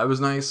it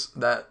was nice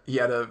that he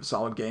had a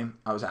solid game.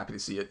 I was happy to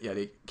see it. He had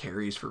 8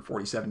 carries for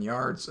 47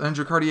 yards. And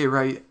Jacardier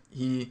Wright,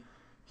 he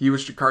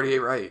was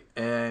Jacardier Wright,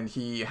 and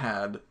he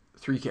had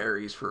 3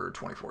 carries for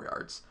 24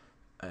 yards,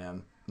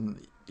 and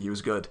he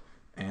was good.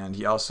 And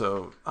he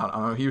also, I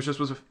don't know, he was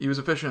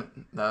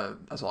efficient.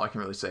 That's all I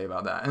can really say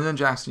about that. And then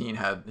Jackson Dean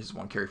had his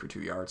 1 carry for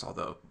 2 yards,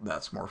 although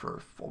that's more for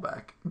a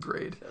fullback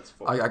grade.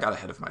 I got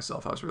ahead of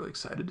myself. I was really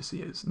excited to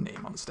see his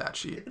name on the stat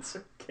sheet. It's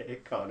okay,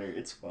 Connor.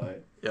 It's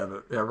fine. Yeah,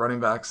 but running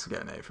backs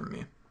get an A from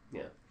me.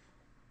 Yeah.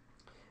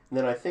 And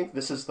then I think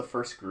this is the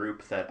first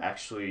group that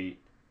actually,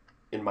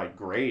 in my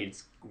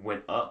grades,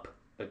 went up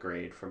a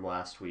grade from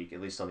last week,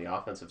 at least on the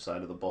offensive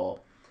side of the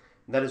ball.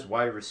 And that is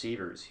wide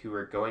receivers, who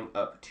are going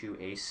up to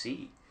a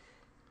C.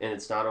 And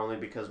it's not only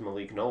because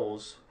Malik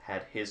Knowles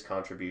had his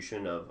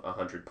contribution of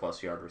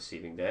 100-plus yard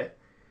receiving day.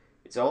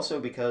 It's also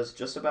because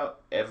just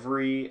about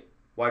every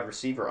wide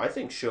receiver, I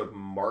think, showed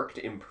marked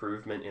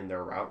improvement in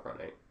their route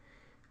running.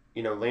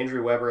 You know, Landry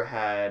Weber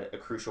had a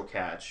crucial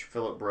catch.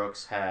 Phillip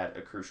Brooks had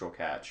a crucial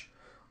catch.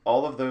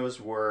 All of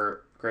those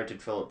were,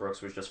 granted, Phillip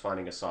Brooks was just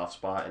finding a soft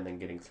spot and then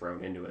getting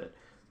thrown into it.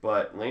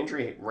 But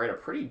Landry ran a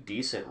pretty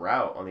decent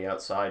route on the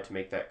outside to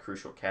make that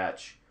crucial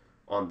catch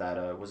on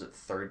that, was it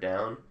 3rd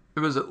down?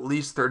 It was at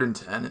least 3rd and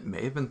 10. It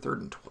may have been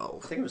 3rd and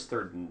 12. I think it was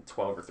 3rd and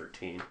 12 or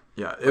 13.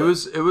 Yeah, it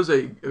was a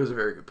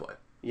very good play.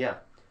 Yeah.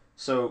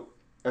 So,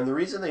 and the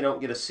reason they don't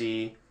get a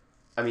C,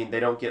 they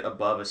don't get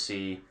above a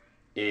C,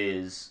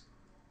 is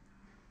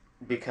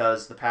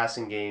because the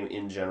passing game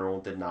in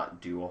general did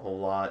not do a whole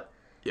lot.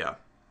 Yeah.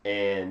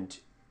 And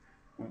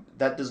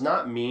that does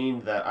not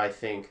mean that I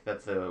think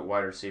that the wide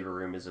receiver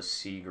room is a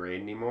C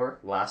grade anymore.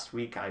 Last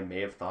week I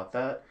may have thought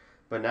that,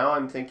 but now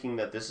I'm thinking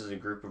that this is a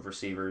group of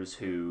receivers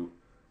who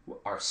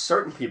are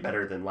certainly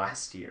better than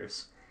last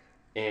year's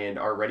and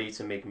are ready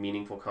to make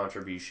meaningful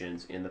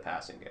contributions in the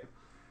passing game.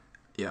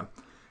 Yeah.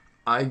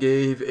 I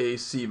gave a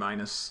C-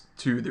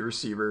 to the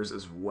receivers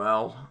as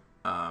well.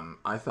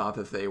 I thought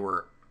that they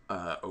were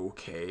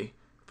okay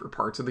for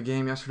parts of the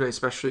game yesterday,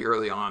 especially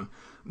early on.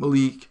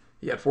 Malik,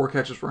 he had 4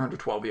 catches for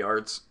 112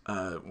 yards,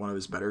 one of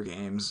his better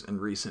games in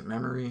recent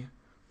memory.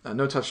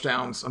 No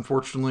touchdowns,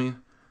 unfortunately.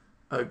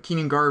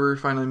 Keenan Garber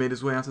finally made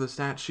his way onto the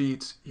stat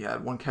sheet. He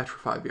had 1 catch for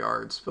 5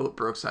 yards. Phillip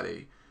Brooks had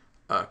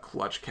a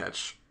clutch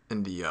catch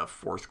in the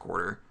 4th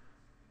quarter.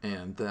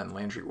 And then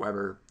Landry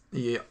Weber,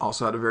 he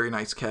also had a very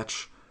nice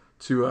catch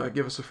to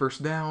give us a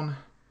first down.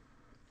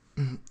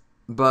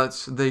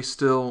 But they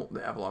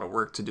have a lot of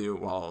work to do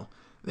while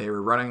they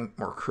were running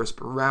more crisp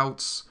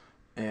routes,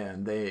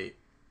 and they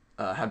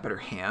had better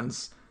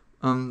hands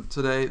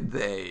today.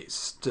 They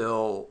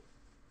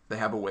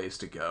have a ways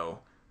to go.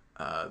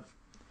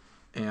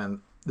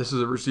 And this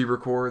is a receiver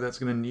core that's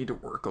going to need to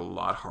work a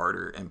lot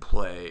harder and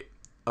play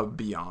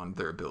beyond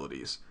their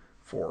abilities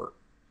for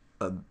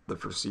the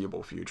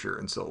foreseeable future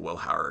until Will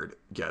Howard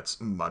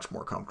gets much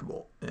more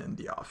comfortable in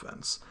the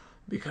offense,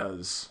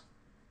 because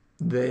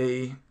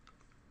they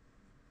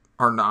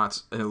are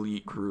not an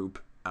elite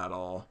group at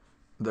all.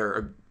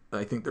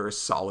 I think they're a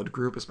solid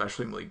group,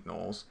 especially Malik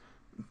Knowles,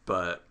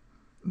 but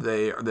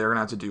they're going to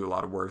have to do a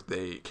lot of work.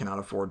 They cannot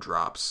afford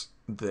drops.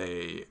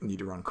 They need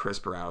to run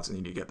crisp routes and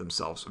need to get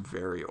themselves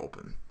very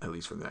open, at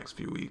least for the next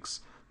few weeks,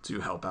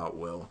 to help out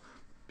Will,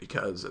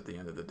 because at the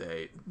end of the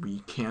day, we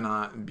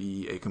cannot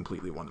be a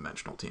completely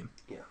one-dimensional team.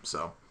 Yeah.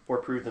 So, or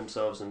prove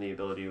themselves in the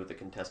ability with the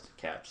contested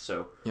catch.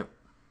 So, yep.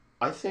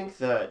 I think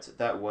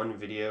that one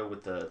video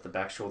with the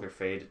back shoulder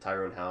fade to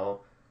Tyrone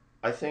Howell,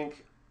 I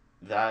think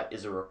that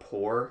is a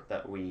rapport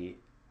that I'm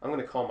going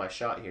to call my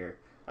shot here.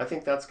 I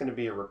think that's going to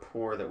be a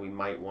rapport that we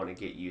might want to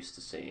get used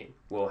to seeing.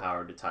 Will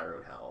Howard to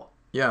Tyrone Howell.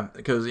 Yeah,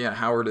 because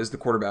Howard is the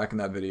quarterback in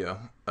that video,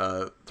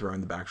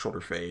 throwing the back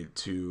shoulder fade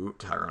to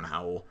Tyrone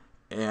Howell.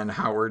 And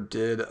Howard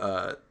did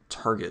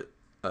target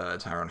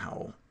Tyrone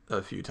Howell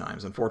a few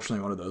times.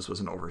 Unfortunately, one of those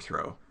was an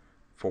overthrow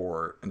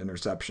for an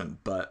interception,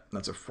 but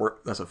that's a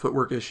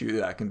footwork issue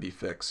that can be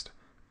fixed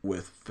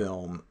with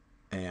film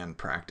and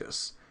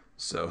practice.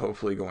 So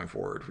hopefully going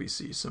forward we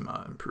see some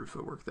improved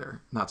footwork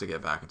there, not to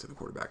get back into the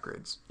quarterback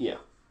grades. Yeah.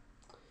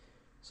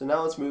 So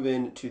now let's move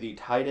into the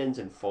tight ends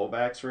and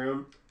fullbacks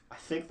room. I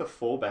think the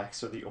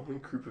fullbacks are the only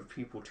group of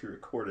people to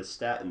record a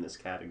stat in this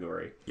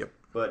category. Yep.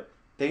 But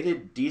they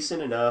did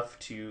decent enough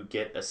to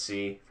get a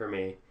C for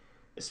me,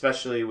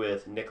 especially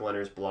with Nick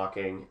Leonard's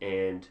blocking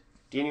and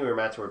Daniel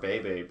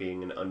Maturbebe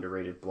being an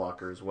underrated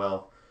blocker as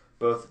well.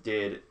 Both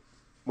did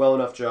well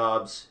enough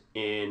jobs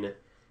in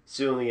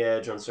sealing the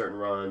edge on certain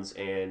runs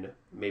and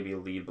maybe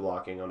lead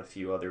blocking on a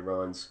few other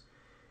runs.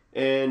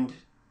 And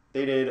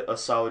they did a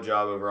solid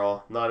job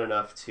overall. Not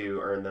enough to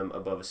earn them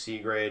above a C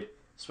grade,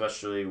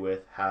 especially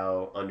with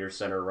how under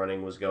center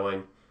running was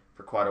going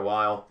for quite a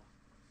while.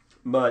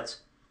 But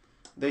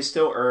they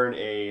still earn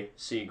a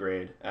C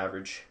grade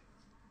average.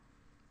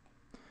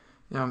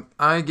 Yeah,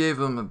 I gave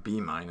them a B-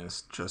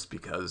 just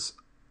because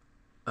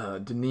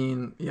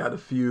Deneen, he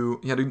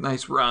had a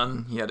nice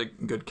run, he had a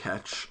good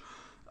catch.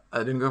 I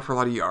didn't go for a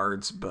lot of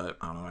yards, but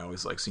I don't know. I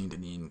always like seeing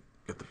Deneen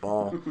get the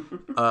ball.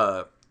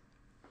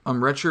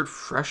 Redshirt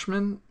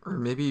freshman, or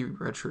maybe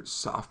redshirt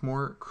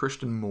sophomore,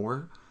 Christian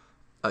Moore.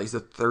 He's a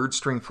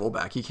third-string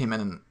fullback. He came in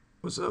and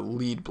was a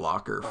lead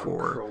blocker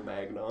for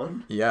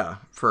Cro-Magnon. Yeah,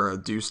 for a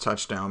deuce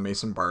touchdown.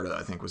 Mason Barta,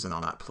 I think, was in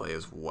on that play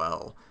as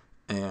well.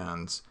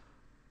 And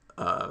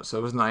so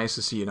it was nice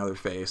to see another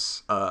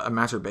face.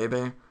 Matter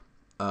Bebe,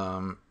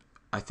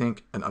 I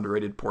think an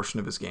underrated portion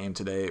of his game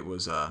today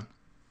was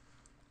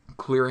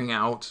clearing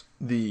out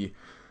the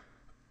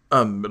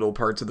middle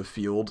parts of the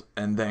field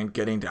and then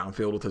getting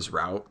downfield with his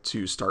route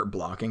to start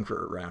blocking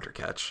for right after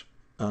catch.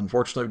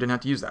 Unfortunately, we didn't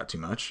have to use that too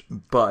much,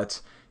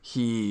 but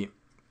he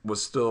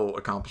was still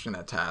accomplishing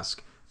that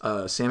task.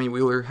 Sammy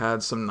Wheeler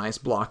had some nice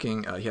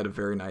blocking. He had a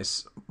very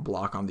nice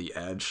block on the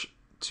edge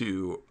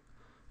to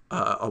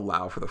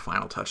allow for the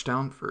final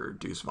touchdown for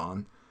Deuce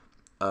Vaughn.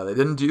 They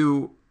didn't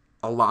do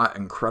a lot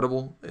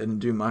incredible. They didn't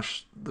do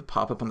much to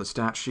pop up on the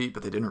stat sheet,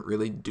 but they didn't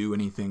really do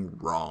anything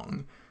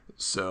wrong.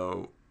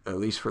 So at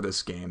least for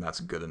this game, that's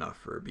good enough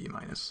for a B-.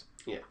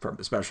 Yeah.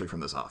 Especially from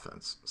this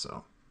offense.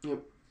 So.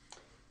 Yep.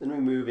 Then we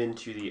move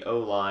into the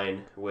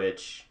O-line,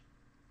 which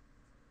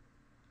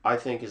I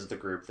think is the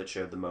group that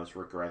showed the most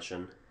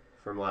regression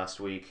from last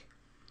week.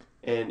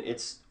 And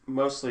it's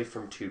mostly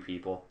from two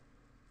people.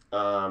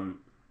 Cooper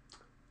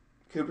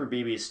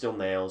Beebe still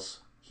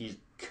nails.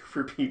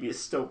 Cooper Beebe is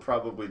still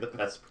probably the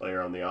best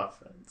player on the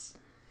offense.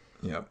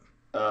 Yep.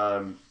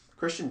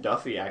 Christian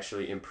Duffy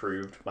actually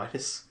improved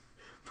minus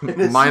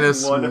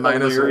one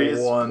hilarious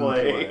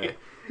play.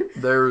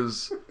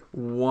 There's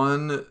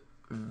one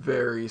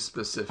very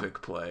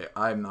specific play.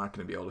 I'm not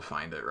going to be able to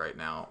find it right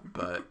now,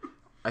 but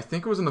I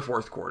think it was in the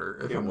fourth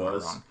quarter, if I'm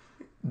not wrong.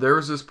 There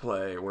was this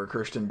play where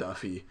Christian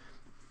Duffy,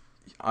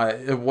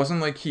 it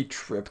wasn't like he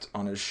tripped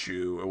on his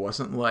shoe. It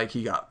wasn't like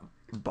he got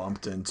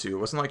bumped into. It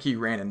wasn't like he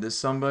ran into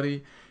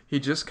somebody. He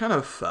just kind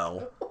of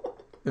fell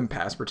in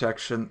pass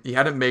protection. He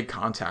hadn't made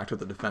contact with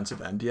the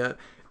defensive end yet.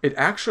 It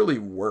actually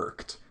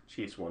worked.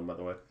 Chiefs won, by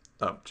the way.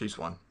 Oh, Chiefs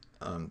won.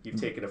 You've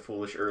taken a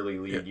foolish early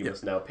lead. You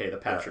must now pay the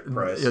Patrick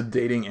price.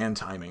 Dating and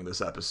timing this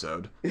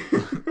episode.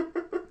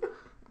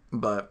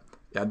 But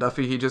yeah,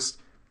 Duffy,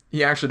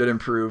 he actually did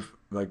improve,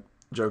 like,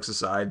 jokes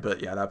aside,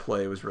 but yeah, that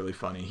play was really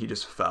funny. He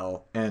just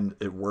fell, and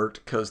it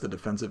worked because the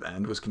defensive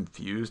end was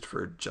confused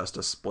for just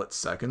a split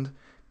second,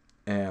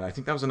 and I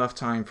think that was enough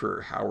time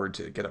for Howard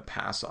to get a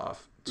pass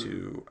off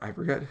to, I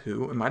forget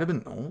who, it might have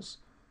been Knowles.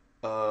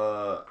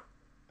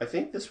 I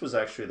think this was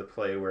actually the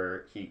play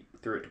where he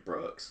threw it to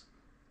Brooks.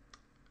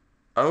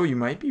 Oh, you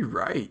might be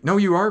right. No,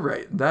 you are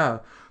right.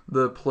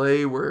 The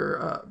play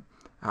where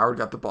Howard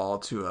got the ball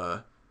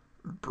to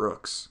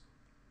Brooks.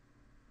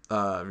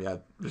 Yeah,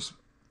 just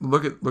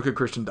look at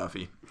Christian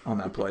Duffy on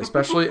that play,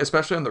 especially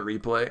on the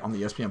replay on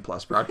the ESPN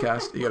Plus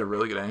broadcast. You got a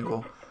really good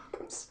angle.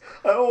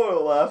 I don't want to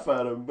laugh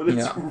at him, but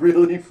it's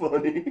really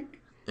funny.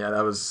 Yeah,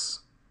 that was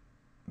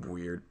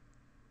weird.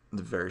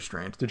 Very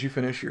strange. Did you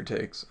finish your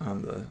takes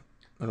on the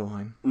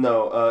O-line?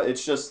 No,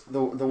 it's just the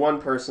one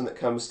person that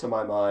comes to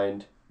my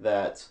mind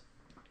that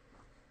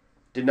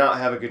did not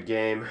have a good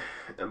game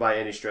by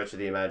any stretch of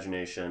the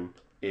imagination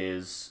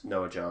is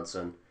Noah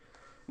Johnson.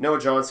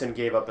 Noah Johnson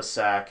gave up a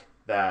sack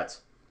that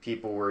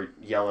people were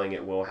yelling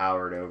at Will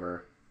Howard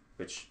over,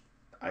 which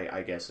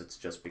I guess it's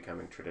just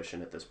becoming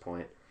tradition at this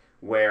point,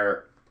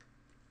 where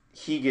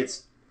he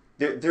gets...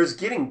 There's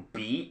getting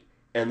beat,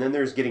 and then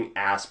there's getting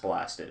ass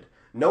blasted.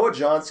 Noah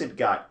Johnson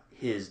got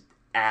his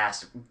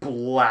ass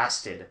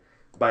blasted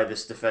by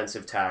this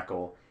defensive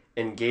tackle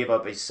and gave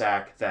up a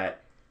sack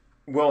that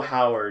Will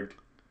Howard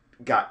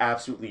got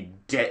absolutely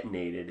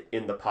detonated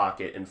in the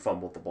pocket and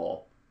fumbled the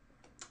ball.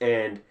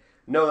 And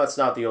no, that's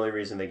not the only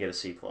reason they get a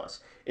C+.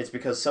 It's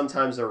because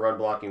sometimes their run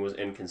blocking was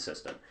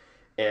inconsistent,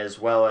 as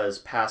well as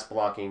pass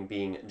blocking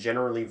being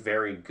generally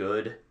very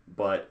good,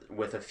 but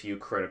with a few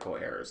critical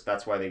errors.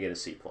 That's why they get a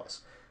C+.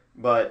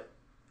 But,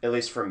 at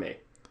least for me.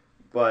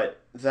 But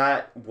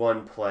that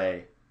one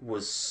play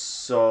was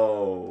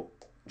so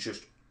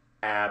just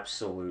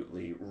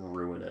absolutely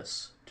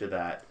ruinous to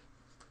that.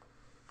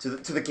 To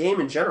the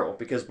game in general,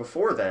 because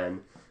before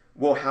then,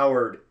 Will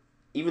Howard,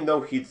 even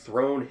though he'd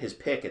thrown his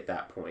pick at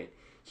that point,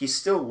 he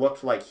still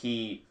looked like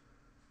he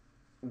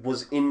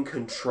was in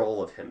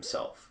control of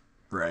himself.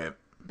 Right.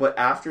 But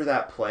after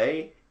that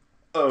play,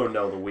 oh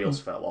no, the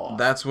wheels fell off.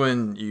 That's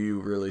when you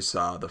really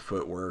saw the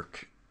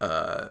footwork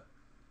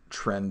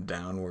trend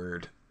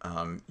downward.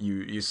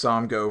 You saw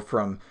him go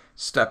from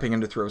stepping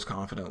into throws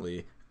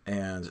confidently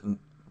and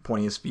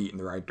pointing his feet in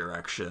the right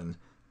direction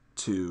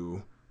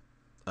to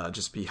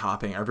just be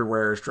hopping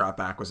everywhere. His drop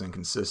back was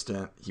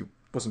inconsistent. He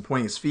wasn't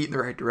pointing his feet in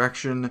the right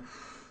direction.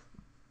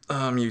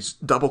 He was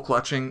double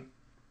clutching.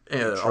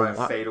 Trying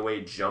a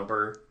fadeaway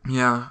jumper.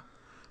 Yeah.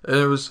 And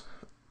it was,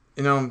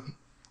 and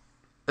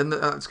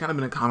it's kind of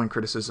been a common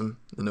criticism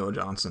of Noah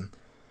Johnson,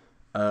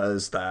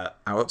 is that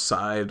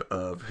outside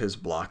of his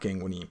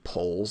blocking when he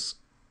pulls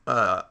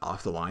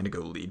off the line to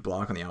go lead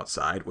block on the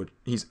outside, which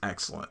he's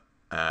excellent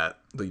at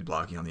lead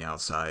blocking on the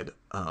outside,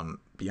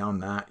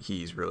 beyond that,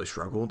 he's really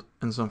struggled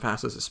in some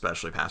facets,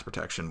 especially pass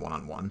protection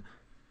one-on-one.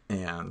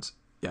 And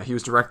yeah, he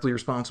was directly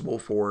responsible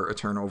for a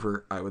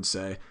turnover, I would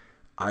say.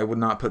 I would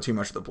not put too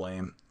much of the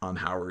blame on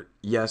Howard.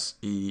 Yes,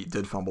 he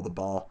did fumble the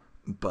ball,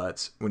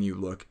 but when you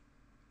look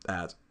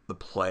at the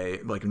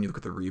play, like when you look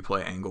at the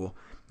replay angle,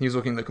 he's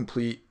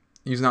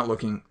not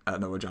looking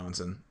at Noah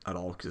Johnson at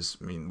all, because,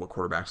 I mean, what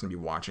quarterback's going to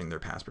be watching their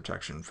pass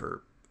protection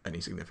for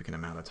any significant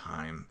amount of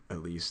time,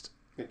 at least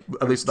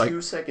like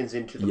 2 seconds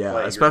into the play.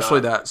 Yeah,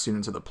 especially that soon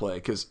into the play,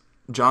 because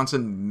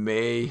Johnson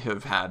may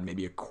have had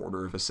maybe a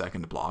quarter of a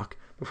second to block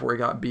before he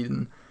got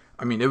beaten.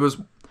 I mean, it was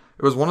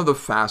one of the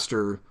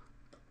faster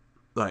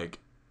like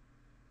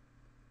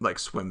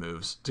swim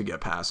moves to get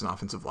past an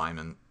offensive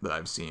lineman that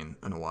I've seen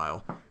in a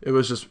while. It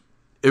was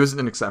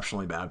an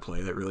exceptionally bad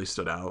play that really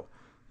stood out.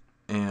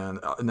 And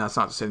that's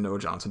not to say Noah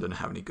Johnson didn't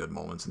have any good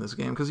moments in this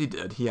game, because he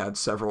did. He had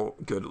several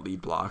good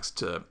lead blocks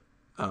to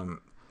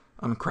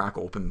crack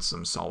open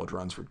some solid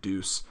runs for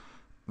Deuce.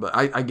 But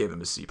I gave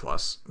him a C+, by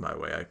the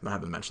way. I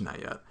haven't mentioned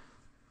that yet.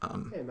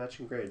 Hey,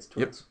 matching grades,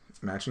 twins.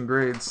 Yep, matching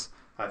grades.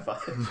 High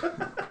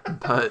five.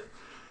 But,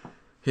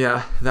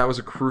 yeah, that was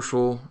a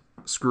crucial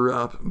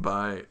screw-up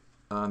by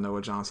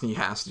Noah Johnson. He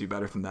has to do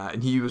better than that.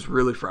 And he was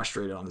really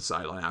frustrated on the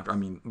sideline after. I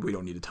mean, we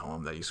don't need to tell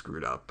him that he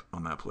screwed up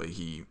on that play.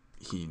 He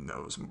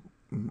knows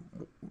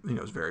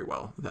very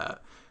well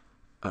that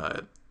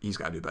he's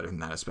got to do better than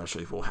that,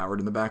 especially with Will Howard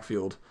in the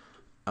backfield.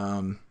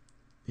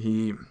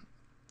 The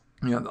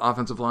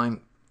offensive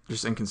line,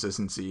 just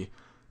inconsistency.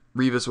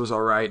 Revis was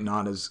all right,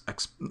 not as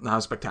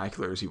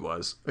spectacular as he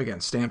was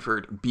against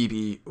Stanford.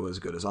 BB was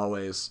good as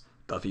always.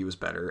 Duffy was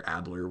better.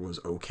 Adler was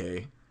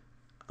okay.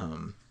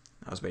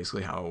 That was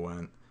basically how it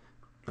went.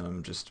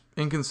 Just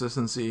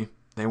inconsistency.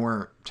 They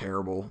weren't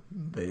terrible.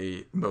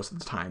 They most of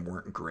the time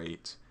weren't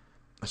great.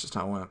 That's just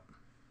how it went.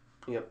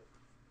 Yep.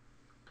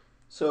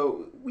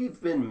 So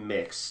we've been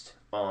mixed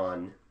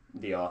on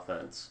the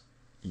offense.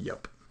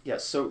 Yep.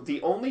 Yes, so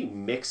the only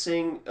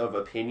mixing of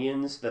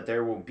opinions that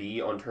there will be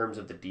on terms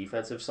of the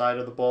defensive side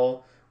of the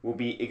ball will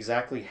be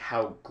exactly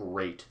how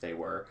great they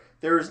were.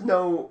 There was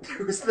no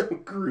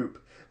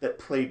group that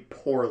played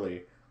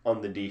poorly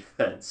on the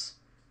defense.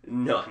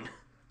 None.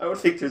 I don't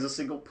think there's a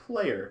single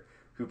player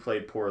who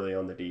played poorly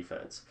on the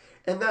defense.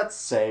 And that's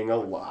saying a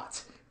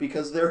lot,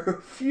 because there are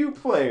a few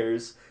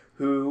players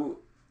who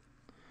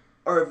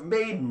have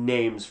made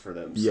names for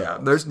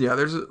themselves.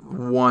 There's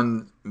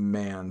one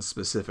man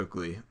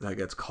specifically that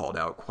gets called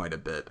out quite a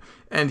bit,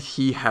 and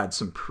he had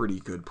some pretty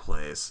good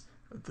plays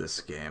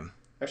this game.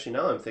 Actually,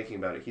 now that I'm thinking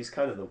about it, he's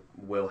kind of the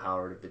Will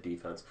Howard of the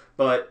defense.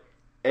 But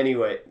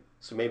anyway,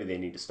 so maybe they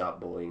need to stop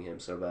bullying him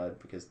so bad,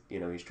 because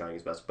he's trying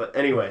his best. But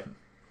anyway,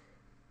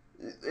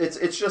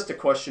 it's just a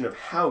question of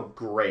how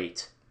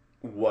great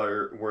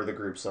were the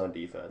groups on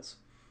defense,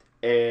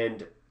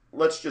 and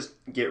let's just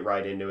get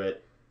right into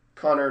it.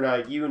 Connor and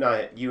I, you and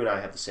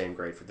I have the same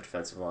grade for the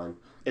defensive line.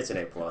 It's an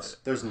A+.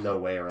 There's no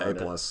way around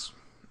it. A+.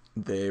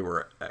 They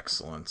were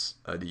excellent.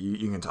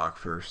 You can talk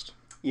first.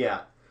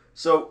 Yeah.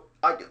 So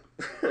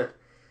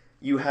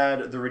you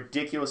had the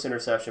ridiculous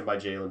interception by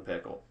Jalen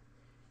Pickle.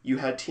 You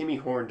had Timmy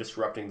Horn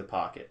disrupting the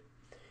pocket.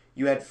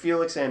 You had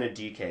Felix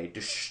Anudike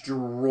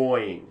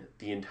destroying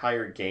the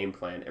entire game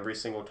plan every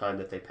single time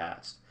that they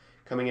passed,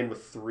 coming in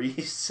with 3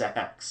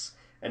 sacks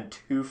and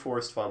 2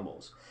 forced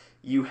fumbles.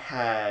 You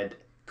had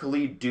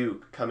Khalid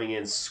Duke coming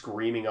in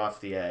screaming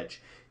off the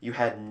edge. You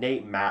had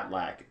Nate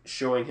Matlack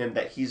showing him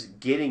that he's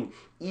getting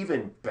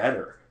even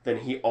better than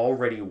he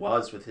already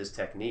was with his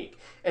technique.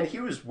 And he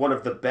was one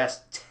of the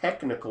best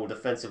technical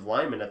defensive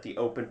linemen at the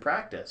open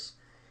practice.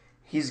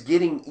 He's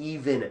getting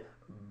even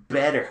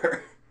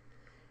better.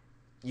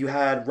 You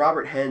had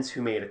Robert Hens,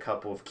 who made a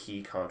couple of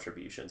key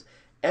contributions.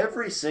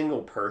 Every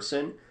single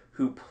person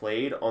who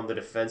played on the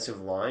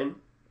defensive line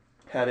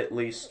had at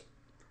least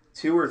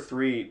 2 or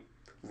 3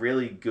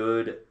 really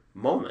good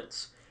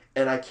moments.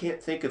 And I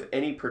can't think of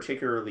any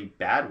particularly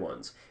bad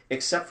ones,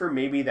 except for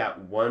maybe that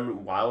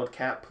one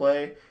Wildcat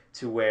play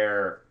to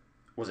where,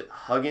 was it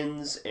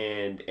Huggins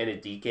and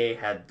Anudike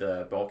had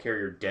the ball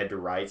carrier dead to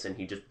rights and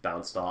he just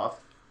bounced off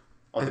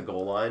on the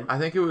goal line? I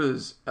think it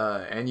was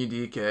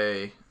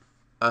Anudike,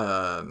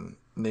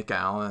 Nick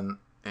Allen,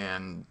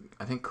 and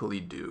I think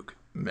Khalid Duke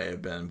may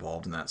have been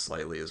involved in that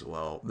slightly as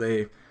well.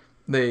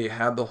 They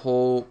had the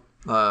hole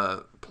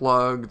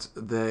plugged.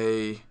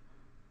 They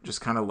just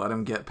kind of let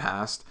him get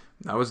past.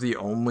 That was the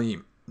only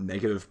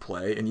negative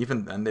play, and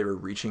even then they were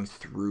reaching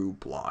through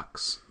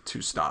blocks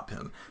to stop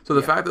him. So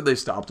the fact that they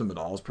stopped him at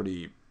all is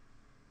pretty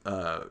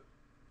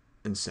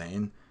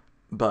insane.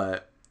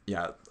 But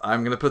yeah,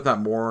 I'm going to put that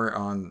more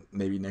on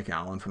maybe Nick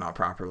Allen for not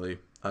properly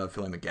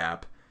filling the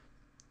gap.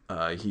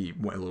 He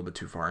went a little bit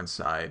too far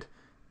inside.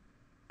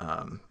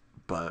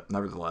 But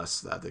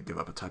nevertheless, that did give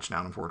up a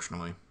touchdown,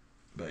 unfortunately.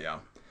 But yeah,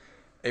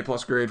 A+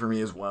 grade for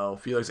me as well.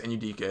 Felix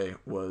Anudike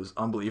was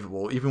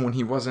unbelievable. Even when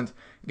he wasn't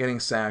getting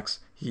sacks,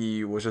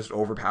 he was just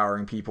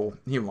overpowering people.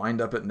 He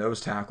lined up at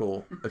nose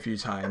tackle a few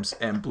times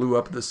and blew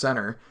up the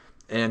center.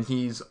 And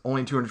he's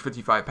only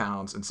 255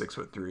 pounds and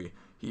 6'3".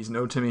 He's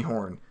no Timmy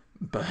Horn,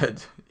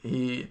 but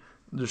he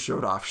just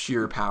showed off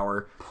sheer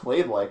power.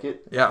 Played like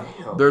it. Yeah,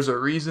 Damn. there's a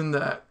reason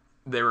that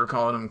they were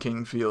calling him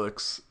King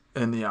Felix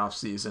in the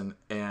offseason,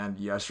 and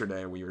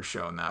yesterday we were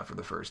shown that for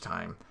the first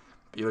time.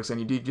 Felix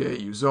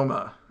Anudike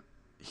Uzoma,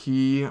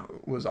 he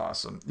was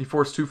awesome. He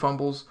forced 2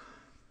 fumbles,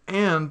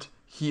 and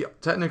he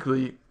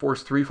technically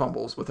forced 3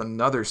 fumbles with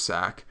another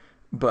sack,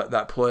 but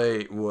that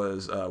play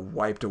was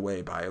wiped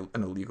away by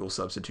an illegal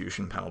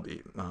substitution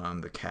penalty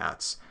on the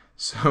Cats.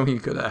 So he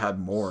could have had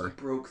more.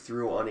 He broke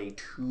through on a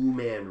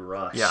 2-man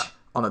rush. Yeah,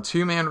 on a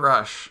 2-man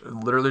rush,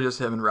 literally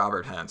just him and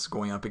Robert Hentz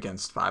going up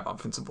against 5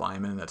 offensive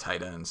linemen and the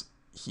tight ends.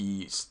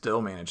 He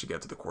still managed to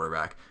get to the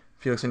quarterback.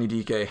 Felix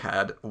Anudike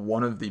had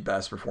one of the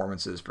best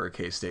performances for a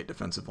K-State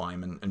defensive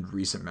lineman in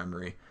recent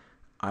memory.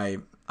 I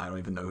don't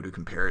even know who to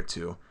compare it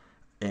to.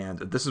 And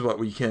this is what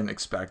we can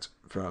expect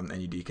from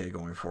Anudike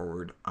going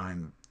forward.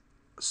 I'm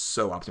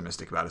so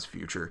optimistic about his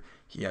future.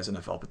 He has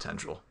NFL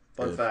potential.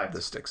 Fun fact.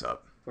 This sticks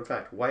up. Fun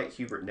fact, Wyatt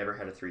Hubert never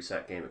had a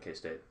 3-sack game at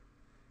K-State.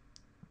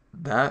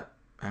 That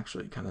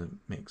actually kind of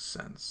makes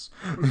sense.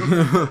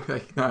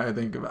 Now I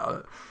think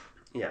about it.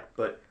 Yeah,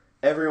 but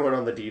everyone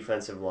on the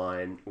defensive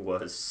line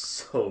was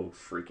so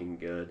freaking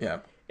good. Yeah.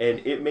 And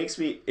it makes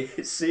me,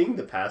 seeing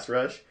the pass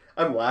rush,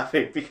 I'm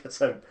laughing because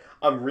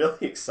I'm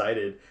really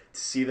excited to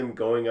see them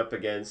going up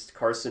against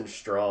Carson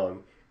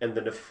Strong and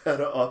the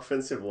Nevada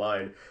offensive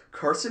line.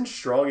 Carson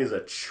Strong is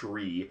a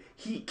tree.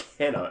 He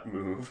cannot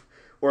move.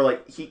 Or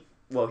he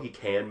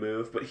can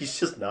move, but he's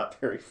just not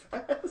very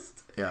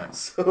fast. Yeah.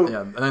 So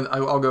yeah, and then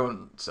I'll go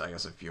into, I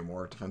guess, a few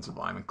more defensive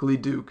linemen.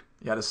 Khalid Duke,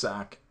 he had a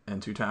sack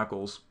and 2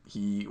 tackles.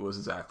 He was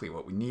exactly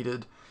what we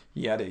needed.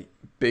 He had a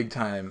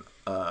big-time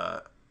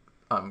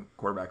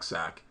quarterback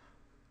sack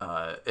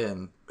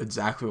and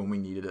exactly when we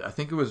needed it. I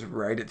think it was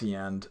right at the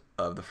end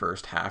of the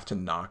first half to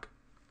knock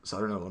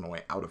Southern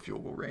Illinois out of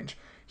field goal range.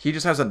 He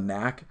just has a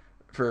knack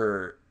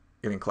for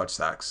getting clutch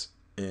sacks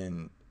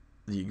in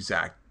the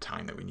exact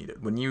time that we need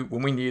it. When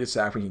we need a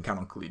sack, we can count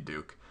on Khalid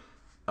Duke.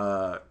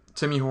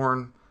 Timmy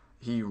Horn,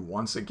 he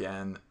once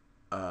again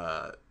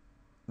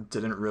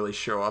didn't really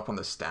show up on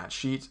the stat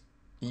sheet.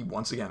 He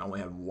once again only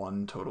had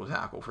 1 total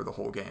tackle for the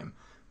whole game,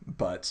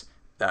 but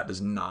that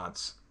does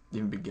not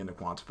even begin to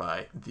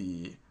quantify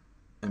the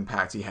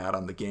impact he had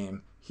on the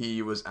game.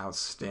 He was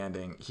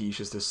outstanding. He's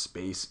just a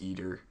space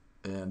eater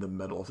in the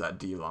middle of that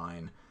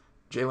D-line.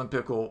 Jalen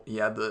Pickle, he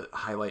had the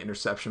highlight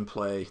interception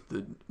play,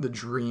 the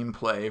dream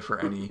play for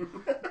any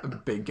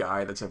big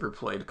guy that's ever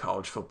played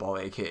college football,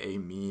 a.k.a.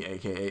 me,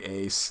 a.k.a.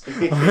 Ace.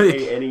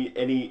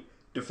 any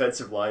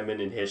defensive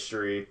lineman in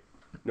history,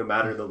 no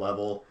matter the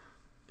level.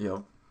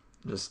 Yep,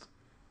 just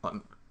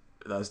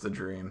that's the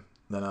dream.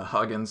 Then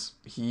Huggins,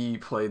 he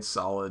played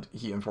solid.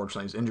 He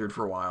unfortunately was injured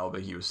for a while,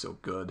 but he was still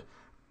good.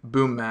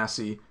 Boom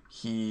Massey,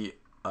 he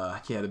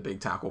had a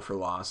big tackle for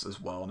loss as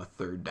well on a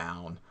 3rd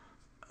down.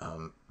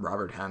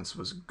 Robert Hentz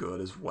was good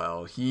as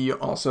well. He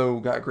also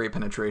got great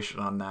penetration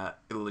on that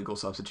illegal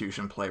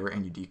substitution play where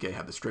Anudike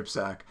had the strip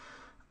sack.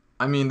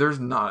 I mean, there's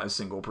not a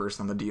single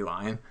person on the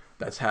D-line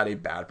that's had a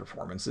bad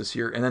performance this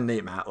year. And then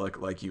Nate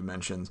Matlick, like you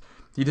mentioned,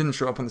 he didn't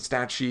show up on the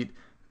stat sheet.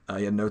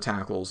 He had no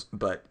tackles,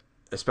 but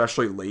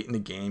especially late in the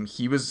game,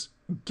 he was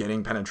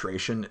getting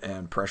penetration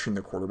and pressuring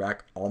the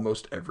quarterback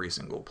almost every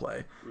single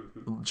play,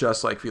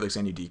 just like Felix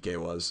Anudike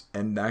was.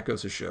 And that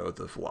goes to show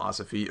the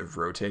philosophy of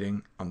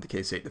rotating on the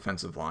K-State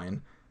defensive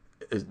line.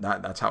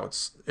 That's how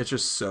it's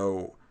just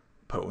so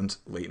potent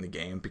late in the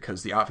game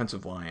because the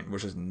offensive line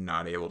was just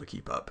not able to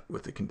keep up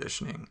with the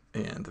conditioning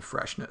and the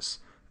freshness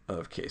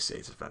of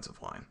K-State's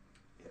defensive line.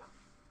 Yeah.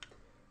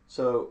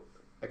 So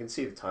I can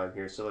see the time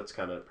here, so let's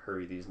kind of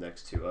hurry these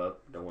next 2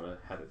 up. Don't want to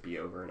have it be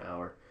over an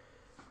hour.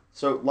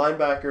 So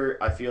linebacker,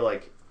 I feel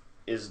like,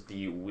 is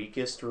the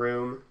weakest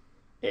room,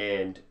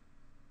 and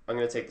I'm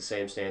going to take the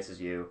same stance as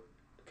you,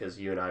 because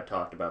you and I have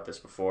talked about this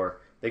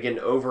before. They get an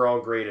overall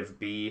grade of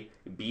B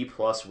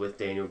plus with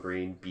Daniel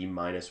Green, B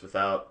minus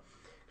without,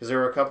 because there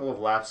were a couple of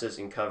lapses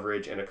in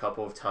coverage and a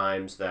couple of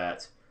times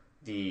that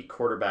the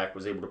quarterback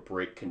was able to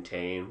break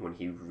contain when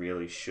he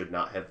really should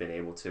not have been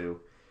able to,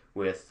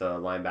 with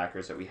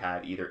linebackers that we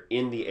had either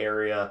in the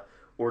area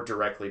or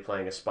directly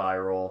playing a spy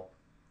role.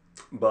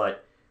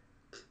 But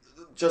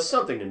just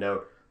something to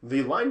note,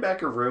 the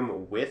linebacker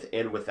room with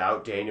and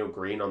without Daniel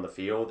Green on the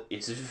field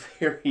is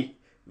very,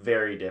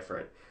 very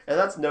different. And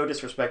that's no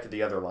disrespect to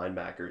the other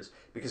linebackers,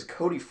 because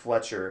Cody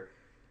Fletcher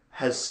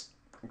has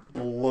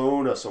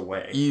blown us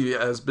away. He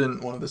has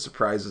been one of the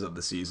surprises of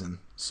the season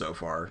so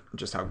far,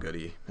 just how good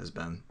he has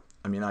been.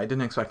 I mean, I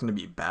didn't expect him to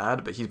be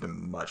bad, but he's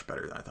been much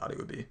better than I thought he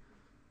would be.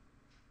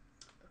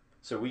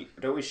 So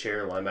don't we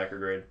share a linebacker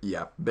grade?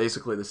 Yeah,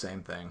 basically the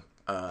same thing.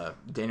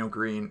 Daniel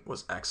Green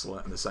was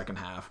excellent in the second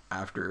half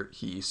after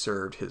he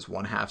served his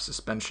 1/2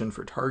 suspension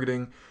for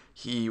targeting.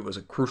 He was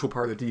a crucial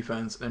part of the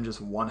defense, and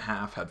just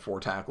 1/2 had 4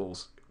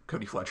 tackles.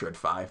 Cody Fletcher had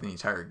 5 in the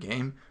entire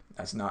game.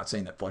 That's not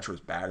saying that Fletcher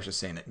was bad. It's just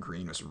saying that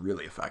Green was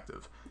really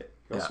effective. Yeah.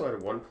 He also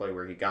had one play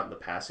where he got in the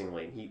passing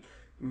lane. He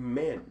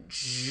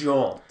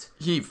jumped.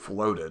 He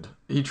floated.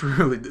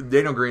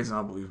 Daniel Green's an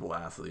unbelievable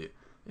athlete.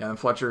 Yeah, and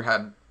Fletcher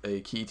had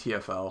a key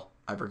TFL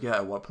I forget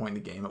at what point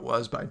in the game it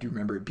was, but I do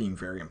remember it being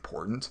very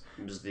important.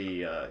 It was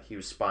he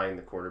was spying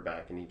the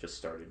quarterback and he just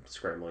started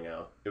scrambling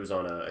out. It was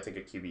on I think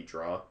a QB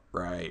draw.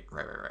 Right.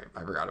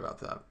 I forgot about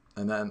that.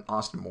 And then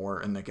Austin Moore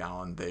and Nick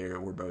Allen, they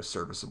were both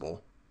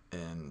serviceable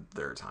in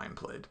their time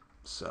played.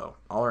 So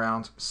all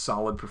around,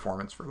 solid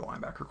performance for the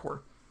linebacker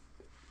core.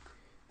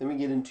 Then we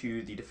get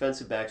into the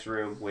defensive backs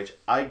room, which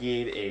I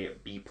gave a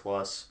B+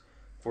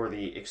 for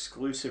the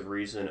exclusive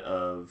reason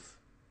of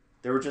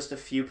there were just a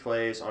few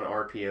plays on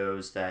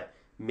RPOs that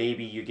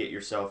maybe you get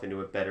yourself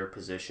into a better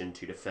position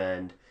to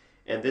defend.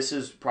 And this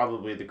is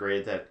probably the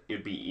grade that it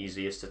would be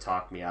easiest to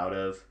talk me out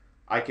of.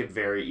 I could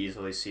very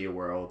easily see a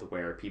world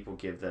where people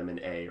give them an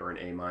A or an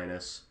A-,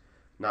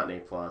 not an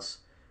A+.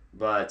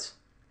 But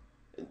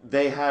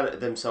they had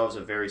themselves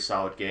a very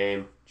solid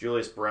game.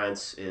 Julius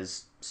Brents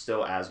is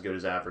still as good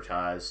as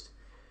advertised.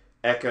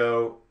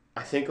 Echo,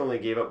 I think, only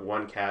gave up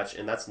one catch,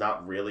 and that's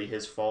not really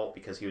his fault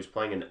because he was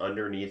playing an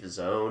underneath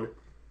zone,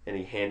 and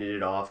he handed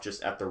it off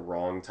just at the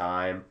wrong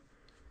time.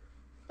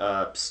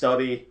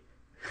 Stubby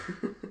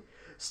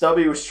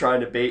Stubby was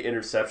trying to bait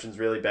interceptions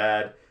really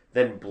bad,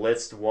 then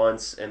blitzed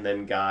once, and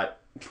then got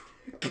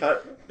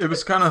It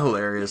was kind of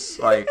hilarious.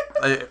 Like,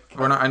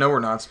 I know we're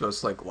not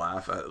supposed to like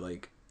laugh at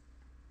like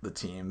the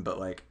team, but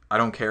like I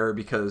don't care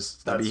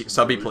because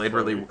Stubby played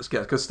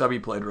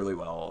really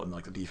well, and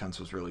like the defense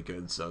was really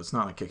good, so it's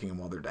not like kicking him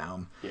while they're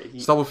down. Yeah,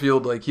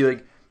 Stubblefield he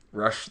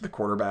rushed the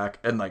quarterback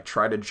and like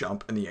tried to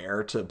jump in the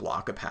air to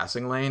block a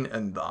passing lane,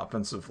 and the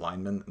offensive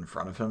lineman in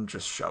front of him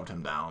just shoved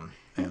him down,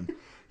 and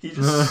he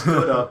just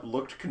stood up,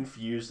 looked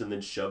confused, and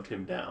then shoved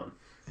him down.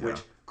 Yeah.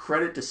 Which,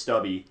 credit to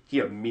Stubby, he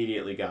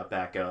immediately got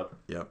back up.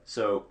 Yep.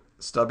 So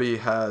Stubby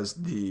has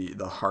the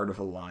heart of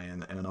a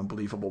lion and an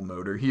unbelievable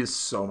motor. He is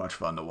so much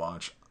fun to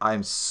watch.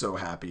 I'm so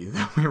happy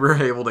that we were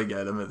able to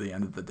get him at the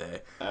end of the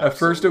day. Absolutely. At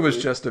first, it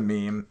was just a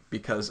meme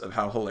because of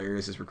how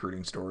hilarious his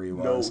recruiting story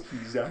was.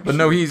 He's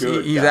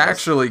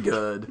actually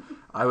good.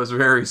 I was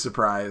very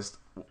surprised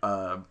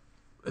in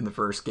the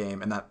first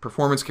game, and that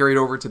performance carried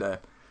over today.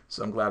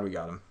 So I'm glad we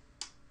got him.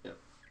 Yeah.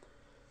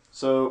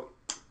 So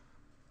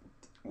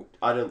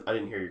I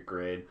didn't hear your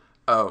grade.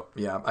 Oh,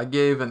 yeah. I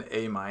gave an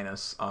A-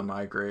 on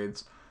my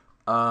grades.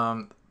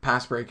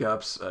 Pass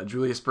breakups,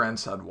 Julius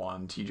Brents had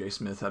 1, TJ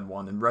Smith had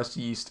 1, and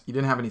Rusty East, he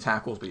didn't have any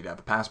tackles, but he'd have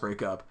a pass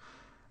breakup.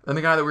 Then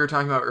the guy that we were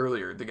talking about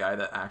earlier, the guy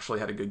that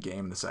actually had a good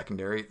game in the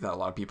secondary that a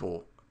lot of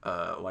people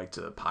like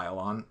to pile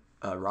on,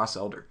 Ross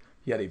Elder.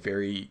 He had a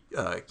very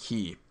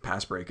key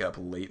pass breakup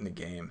late in the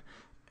game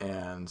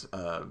and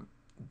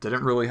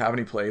didn't really have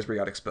any plays where he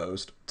got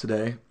exposed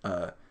today.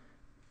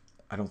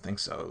 I don't think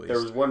so, at least.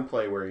 There was one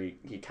play where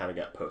he kind of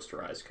got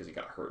posterized because he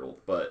got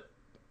hurdled, but...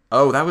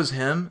 Oh, that was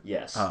him?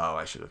 Yes. Oh,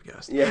 I should have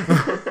guessed. Yeah.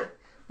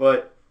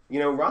 But,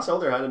 Ross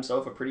Elder had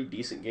himself a pretty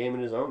decent game in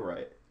his own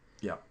right.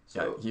 Yeah.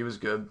 So, yeah, he was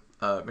good.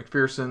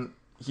 McPherson,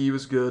 he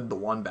was good. The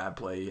one bad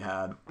play he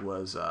had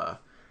was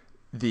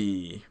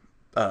the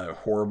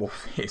horrible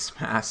face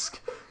mask.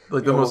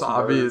 Like the most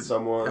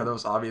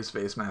obvious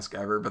face mask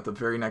ever. But the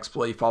very next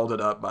play, he followed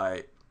it up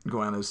by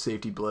going on those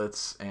safety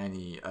blitz, and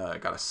he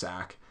got a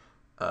sack.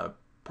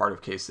 Part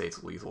of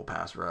K-State's lethal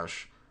pass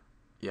rush.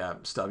 Yeah,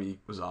 Stubby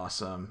was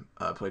awesome.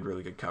 Played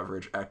really good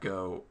coverage.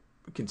 Echo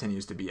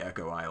continues to be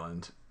Echo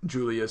Island.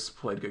 Julius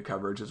played good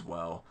coverage as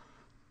well.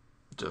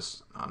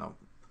 Just, I don't know.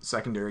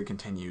 Secondary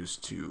continues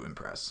to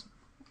impress.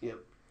 Yep.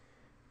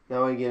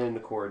 Now I get into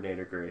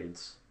coordinator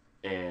grades.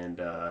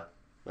 And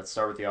let's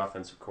start with the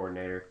offensive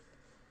coordinator.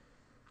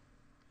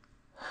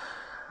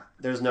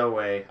 There's no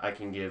way I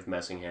can give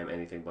Messingham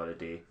anything but a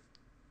D.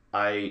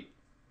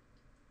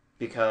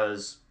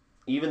 Because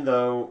even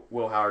though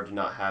Will Howard did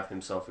not have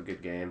himself a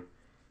good game,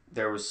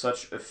 there was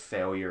such a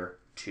failure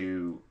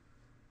to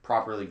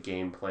properly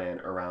game plan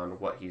around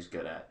what he's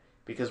good at.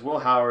 Because Will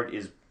Howard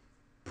is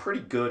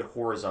pretty good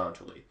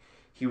horizontally.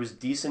 He was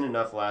decent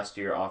enough last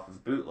year off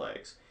of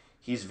bootlegs.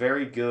 He's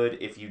very good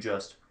if you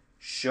just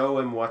show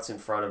him what's in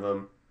front of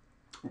him,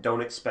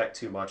 don't expect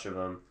too much of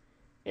him,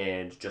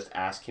 and just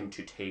ask him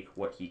to take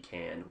what he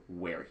can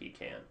where he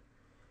can.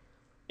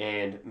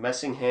 And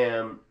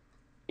Messingham,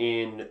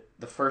 in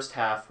the first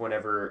half,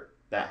 whenever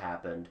that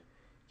happened,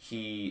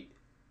 he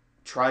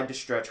tried to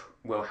stretch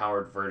Will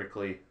Howard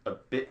vertically a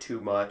bit too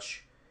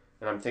much,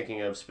 and I'm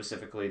thinking of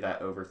specifically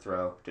that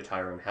overthrow to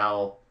Tyrone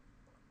Howell.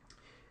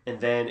 And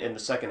then in the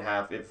second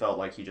half, it felt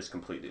like he just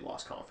completely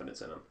lost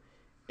confidence in him.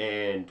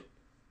 And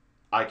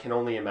I can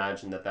only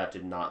imagine that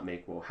did not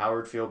make Will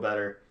Howard feel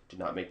better, did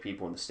not make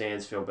people in the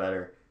stands feel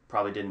better,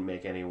 probably didn't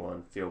make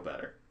anyone feel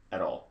better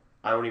at all.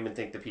 I don't even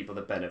think the people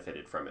that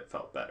benefited from it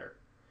felt better.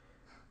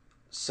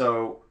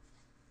 So,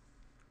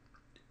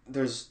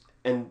 his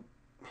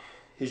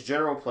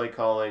general play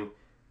calling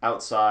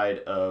outside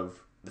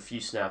of the few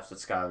snaps that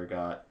Skyler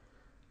got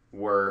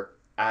were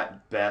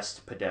at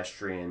best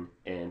pedestrian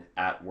and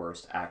at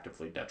worst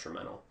actively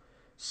detrimental.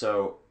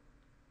 So,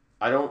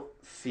 I don't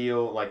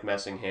feel like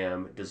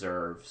Messingham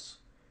deserves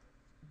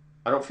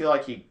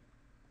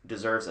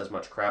as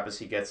much crap as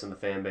he gets in the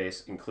fan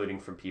base,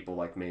 including from people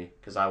like me,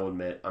 because I will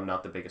admit I'm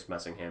not the biggest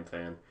Messingham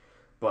fan.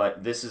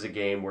 but this is a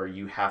game where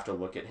you have to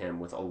look at him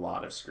with a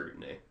lot of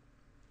scrutiny.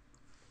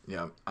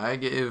 Yeah, I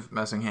gave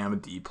Messingham a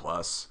D+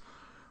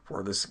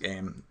 for this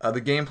game.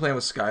 The gameplay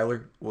with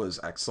Skylar was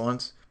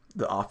excellent.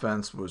 The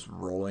offense was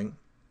rolling.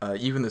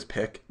 Even this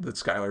pick that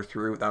Skylar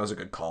threw, that was a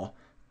good call.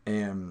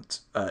 And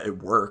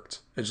it worked.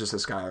 It's just that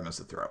Skylar missed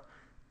the throw.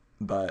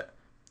 But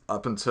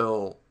up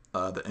until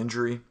the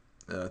injury,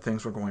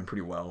 things were going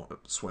pretty well,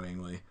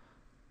 swimmingly.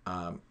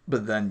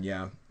 But then,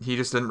 yeah, he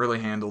just didn't really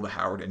handle the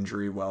Howard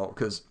injury well.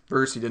 Because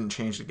first, he didn't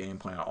change the game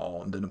plan at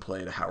all and didn't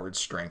play to Howard's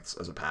strengths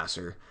as a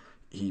passer.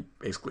 He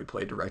basically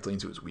played directly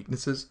into his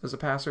weaknesses as a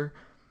passer.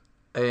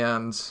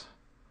 And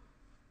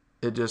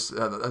it just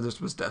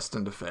was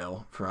destined to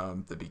fail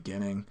from the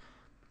beginning.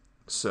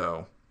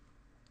 So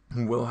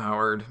Will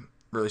Howard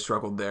really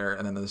struggled there.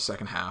 And then in the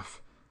second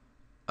half,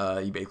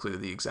 he basically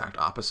did the exact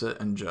opposite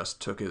and just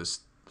took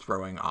his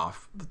throwing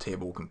off the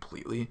table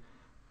completely.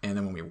 And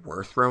then when we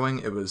were throwing,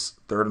 it was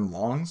 3rd and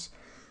longs.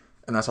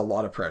 And that's a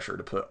lot of pressure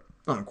to put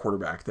on a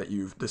quarterback that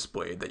you've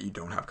displayed that you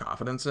don't have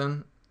confidence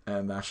in.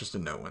 And that's just a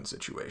no-win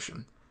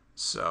situation.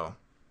 So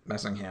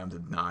Messingham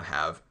did not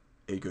have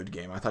a good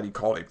game. I thought he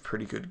called a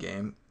pretty good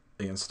game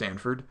against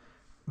Stanford,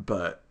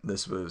 but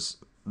this was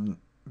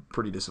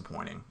pretty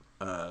disappointing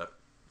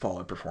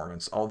fallout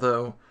performance.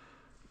 Although,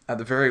 at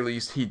the very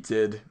least, he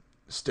did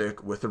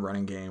stick with the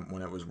running game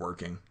when it was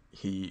working.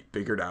 He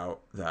figured out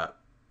that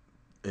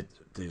they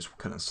just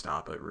couldn't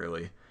stop it,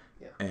 really.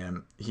 Yeah.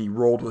 And he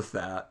rolled with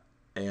that,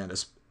 and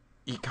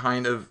he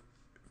kind of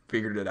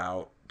figured it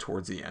out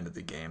towards the end of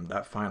the game.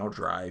 That final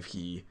drive,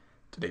 he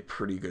did a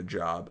pretty good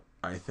job,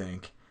 I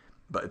think.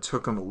 But it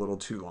took him a little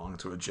too long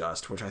to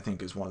adjust, which I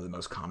think is one of the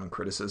most common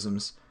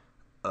criticisms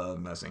of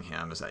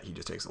Messingham, is that he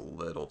just takes a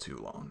little too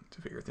long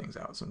to figure things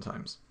out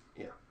sometimes.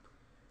 Yeah.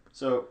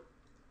 So,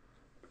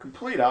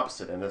 complete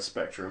opposite end of the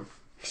spectrum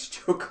is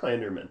Joe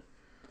Klanderman.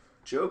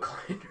 Joe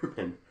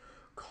Klanderman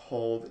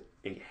called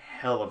a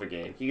hell of a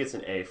game. He gets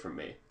an A from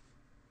me.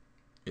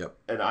 Yep.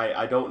 And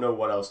I don't know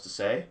what else to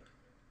say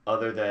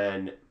other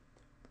than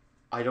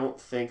I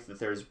don't think that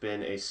there's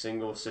been a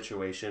single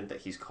situation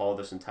that he's called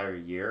this entire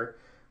year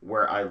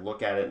where I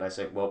look at it and I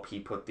say, well, he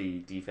put the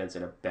defense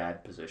in a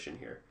bad position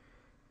here.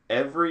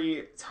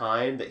 Every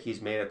time that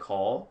he's made a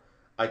call,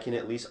 I can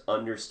at least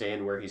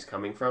understand where he's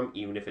coming from,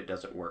 even if it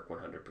doesn't work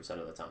 100%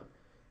 of the time.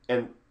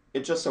 And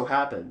it just so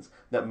happens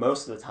that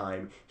most of the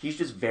time, he's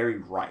just very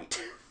right.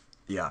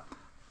 Yeah.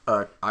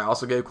 I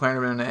also gave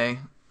Klanderman an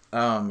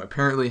A.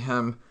 Apparently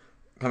him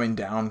coming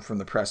down from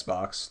the press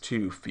box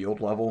to field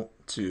level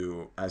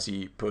to, as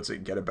he puts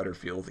it, get a better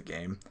feel of the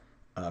game.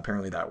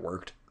 Apparently that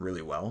worked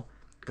really well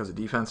because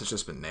the defense has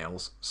just been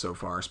nails so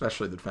far,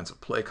 especially the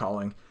defensive play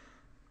calling.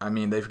 I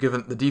mean,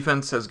 the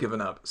defense has given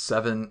up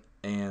 7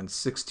 and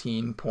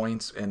 16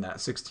 points, and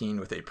that 16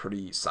 with a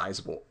pretty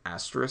sizable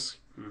asterisk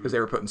because they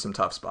were put in some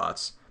tough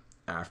spots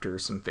after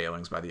some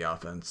failings by the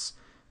offense.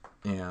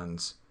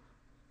 And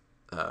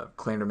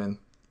Klanderman,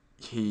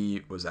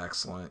 he was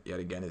excellent. Yet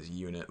again, his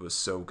unit was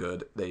so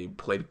good. They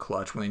played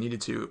clutch when they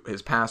needed to.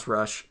 His pass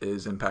rush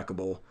is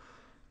impeccable.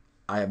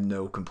 I have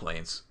no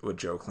complaints with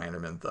Joe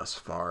Klanderman thus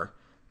far.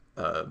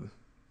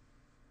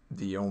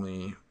 The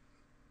only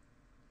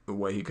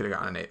way he could have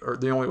gotten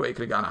the only way he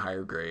could have gotten a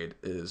higher grade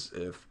is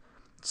if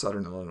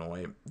Southern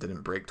Illinois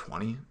didn't break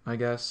 20, I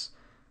guess.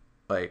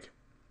 But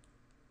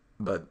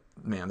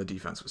man, the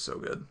defense was so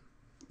good.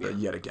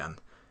 Yet again.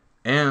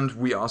 And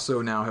we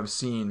also now have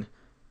seen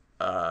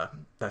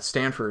that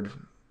Stanford,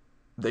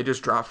 they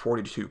just dropped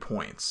 42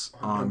 points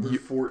on number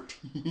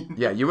 14.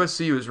 Yeah,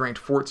 USC was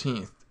ranked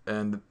 14th,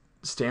 and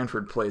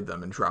Stanford played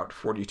them and dropped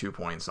 42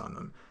 points on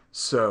them.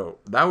 So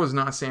that was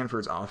not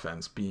Stanford's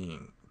offense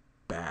being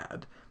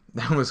bad.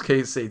 That was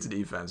K-State's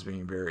defense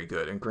being very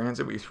good. And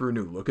granted, we threw a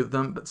new look at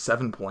them, but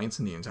 7 points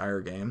in the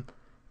entire game.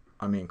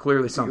 I mean,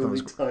 clearly something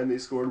was... The only time they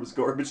scored was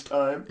garbage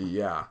time.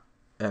 Yeah.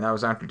 And that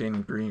was after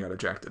Danny Green got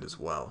ejected as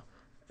well.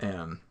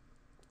 And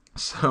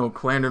so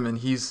Klanderman,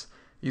 he's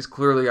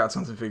clearly got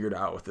something figured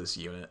out with this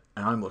unit,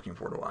 and I'm looking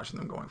forward to watching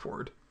them going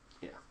forward.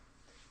 Yeah.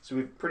 So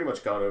we've pretty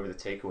much gone over the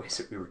takeaways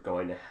that we were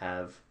going to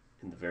have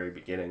in the very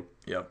beginning.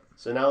 Yep.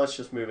 So now let's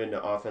just move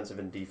into offensive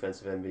and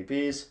defensive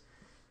MVPs.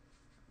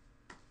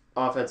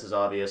 Offense is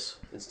obvious.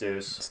 It's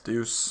Deuce. It's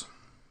Deuce.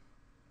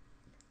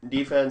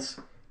 Defense,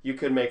 you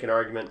could make an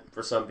argument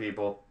for some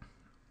people,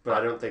 but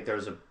I don't think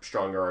there's a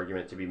stronger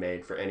argument to be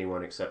made for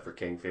anyone except for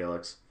King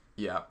Felix.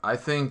 Yeah, I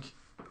think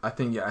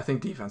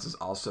defense is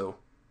also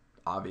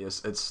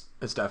obvious. It's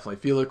definitely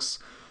Felix.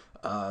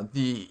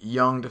 The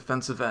young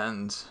defensive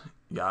end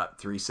got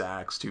 3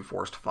 sacks, 2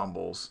 forced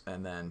fumbles,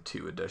 and then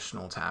 2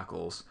 additional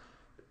tackles.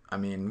 I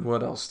mean,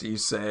 what else do you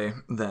say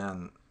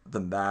than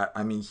that?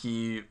 I mean,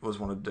 he was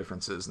one of the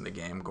differences in the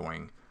game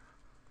going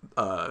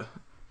down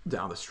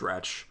the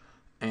stretch.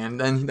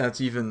 And then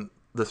that's even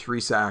the 3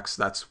 sacks,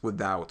 that's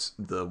without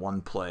the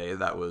 1 play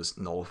that was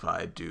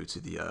nullified due to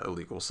the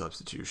illegal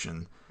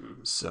substitution.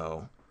 Mm-hmm.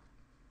 So,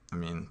 I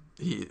mean,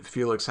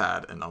 Felix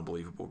had an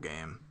unbelievable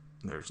game.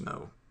 There's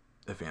no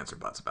ifs, ands, or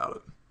buts about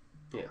it.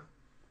 Yeah.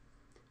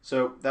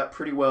 So that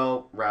pretty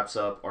well wraps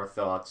up our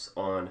thoughts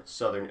on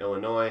Southern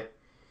Illinois.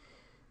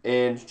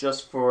 And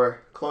just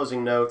for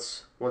closing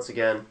notes, once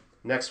again,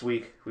 next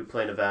week we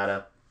play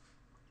Nevada.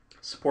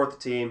 Support the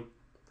team.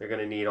 They're going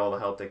to need all the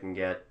help they can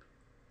get.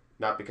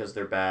 Not because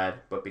they're bad,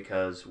 but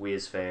because we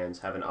as fans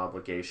have an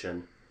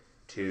obligation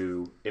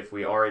to, if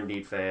we are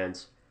indeed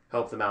fans,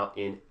 help them out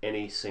in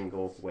any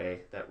single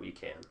way that we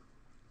can.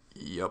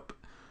 Yep.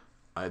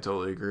 I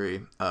totally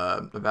agree.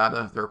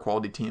 Nevada, they're a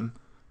quality team.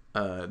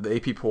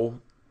 The AP poll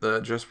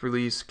just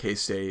released,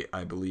 K-State,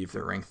 I believe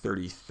they're ranked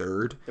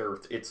 33rd.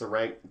 It's a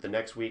rank. The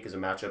next week is a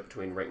matchup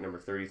between rank number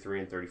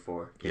 33 and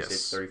 34.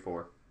 K-State's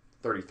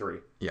 33.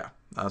 Yeah,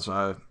 that's what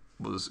I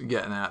was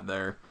getting at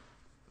there.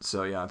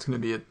 So yeah, it's gonna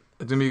be a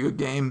good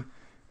game.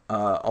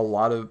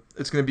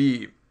 It's gonna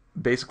be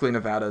basically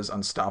Nevada's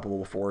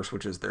unstoppable force,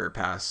 which is their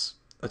pass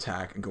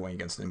attack and going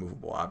against an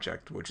immovable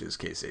object, which is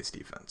K-State's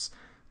defense.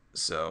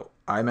 So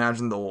I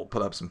imagine they'll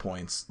put up some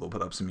points. They'll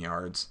put up some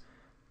yards.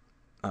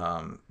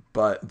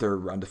 But their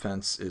run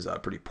defense is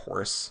pretty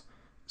porous.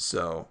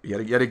 So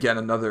yet again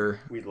another.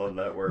 We love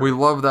that word. We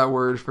love that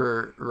word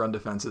for run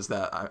defenses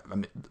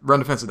run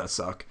defenses that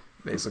suck,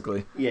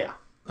 basically. Yeah.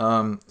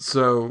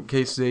 So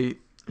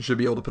K-State should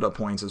be able to put up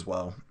points as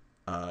well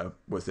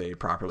with a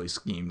properly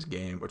schemed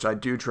game, which I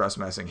do trust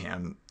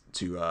Messingham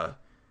to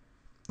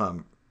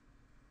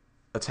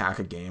attack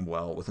a game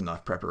well with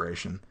enough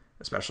preparation,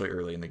 especially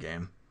early in the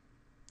game.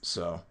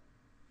 So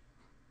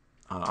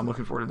I'm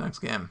looking forward to the next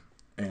game.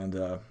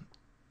 And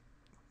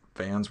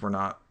fans, we're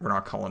not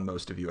calling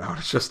most of you out.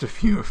 It's just a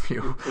few of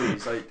you.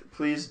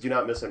 Please do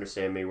not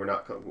misunderstand me. We're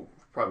not.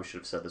 Probably should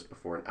have said this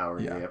before an hour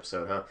into the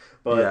episode, huh?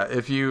 But yeah,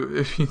 if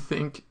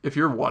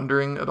you're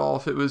wondering at all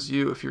if it was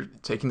you, if you're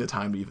taking the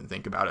time to even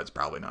think about it, it's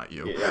probably not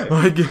you. Yeah,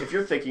 if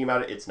you're thinking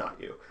about it, it's not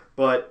you.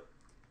 But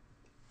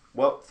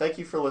well, thank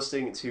you for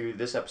listening to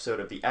this episode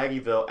of the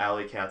Aggieville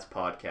Alley Cats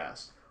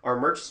podcast. Our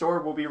merch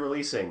store will be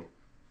releasing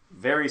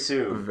very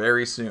soon.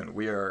 Very soon.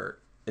 We are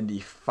in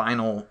the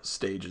final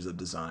stages of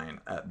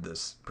design at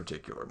this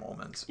particular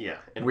moment. Yeah,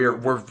 and we're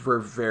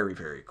very,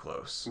 very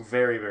close.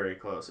 Very, very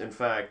close. In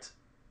fact,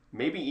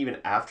 maybe even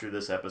after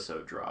this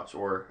episode drops,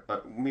 or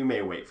we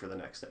may wait for the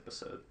next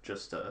episode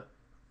just to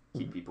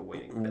keep people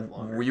waiting a bit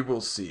longer. We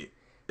will see.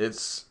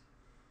 It's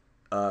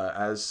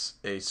as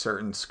a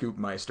certain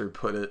Scoopmeister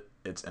put it,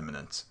 it's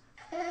imminent.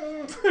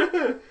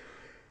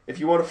 If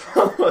you want to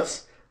follow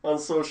us on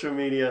social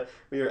media,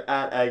 we are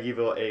at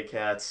Aggieville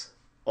ACats.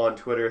 On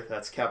Twitter,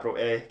 that's capital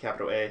A,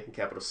 and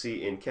capital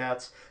C in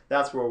cats.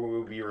 That's where we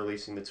will be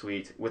releasing the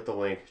tweet with the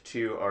link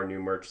to our new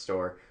merch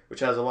store,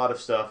 which has a lot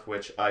of stuff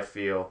which I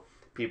feel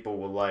people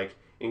will like,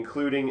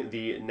 including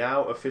the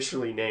now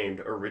officially named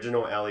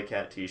Original Alley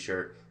Cat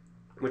t-shirt,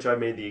 which I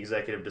made the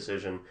executive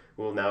decision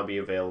will now be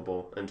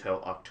available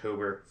until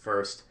October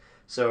 1st.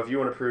 So if you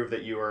want to prove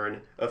that you are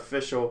an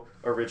official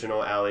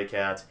Original Alley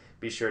Cat,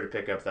 be sure to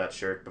pick up that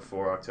shirt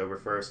before October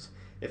 1st.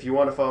 If you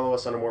want to follow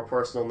us on a more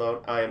personal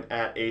note, I am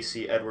at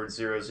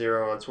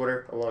ACEdwards00 on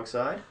Twitter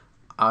alongside.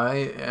 I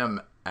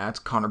am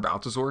at Connor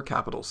Baltazar,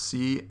 capital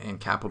C and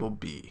capital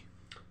B.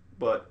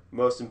 But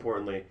most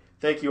importantly,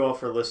 thank you all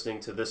for listening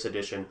to this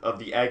edition of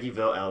the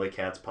Aggieville Alley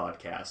Cats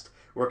podcast.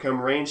 Where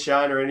come rain,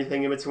 shine, or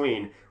anything in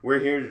between, we're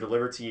here to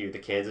deliver to you the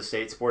Kansas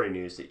State sporting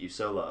news that you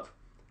so love.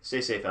 Stay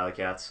safe, Alley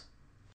Cats.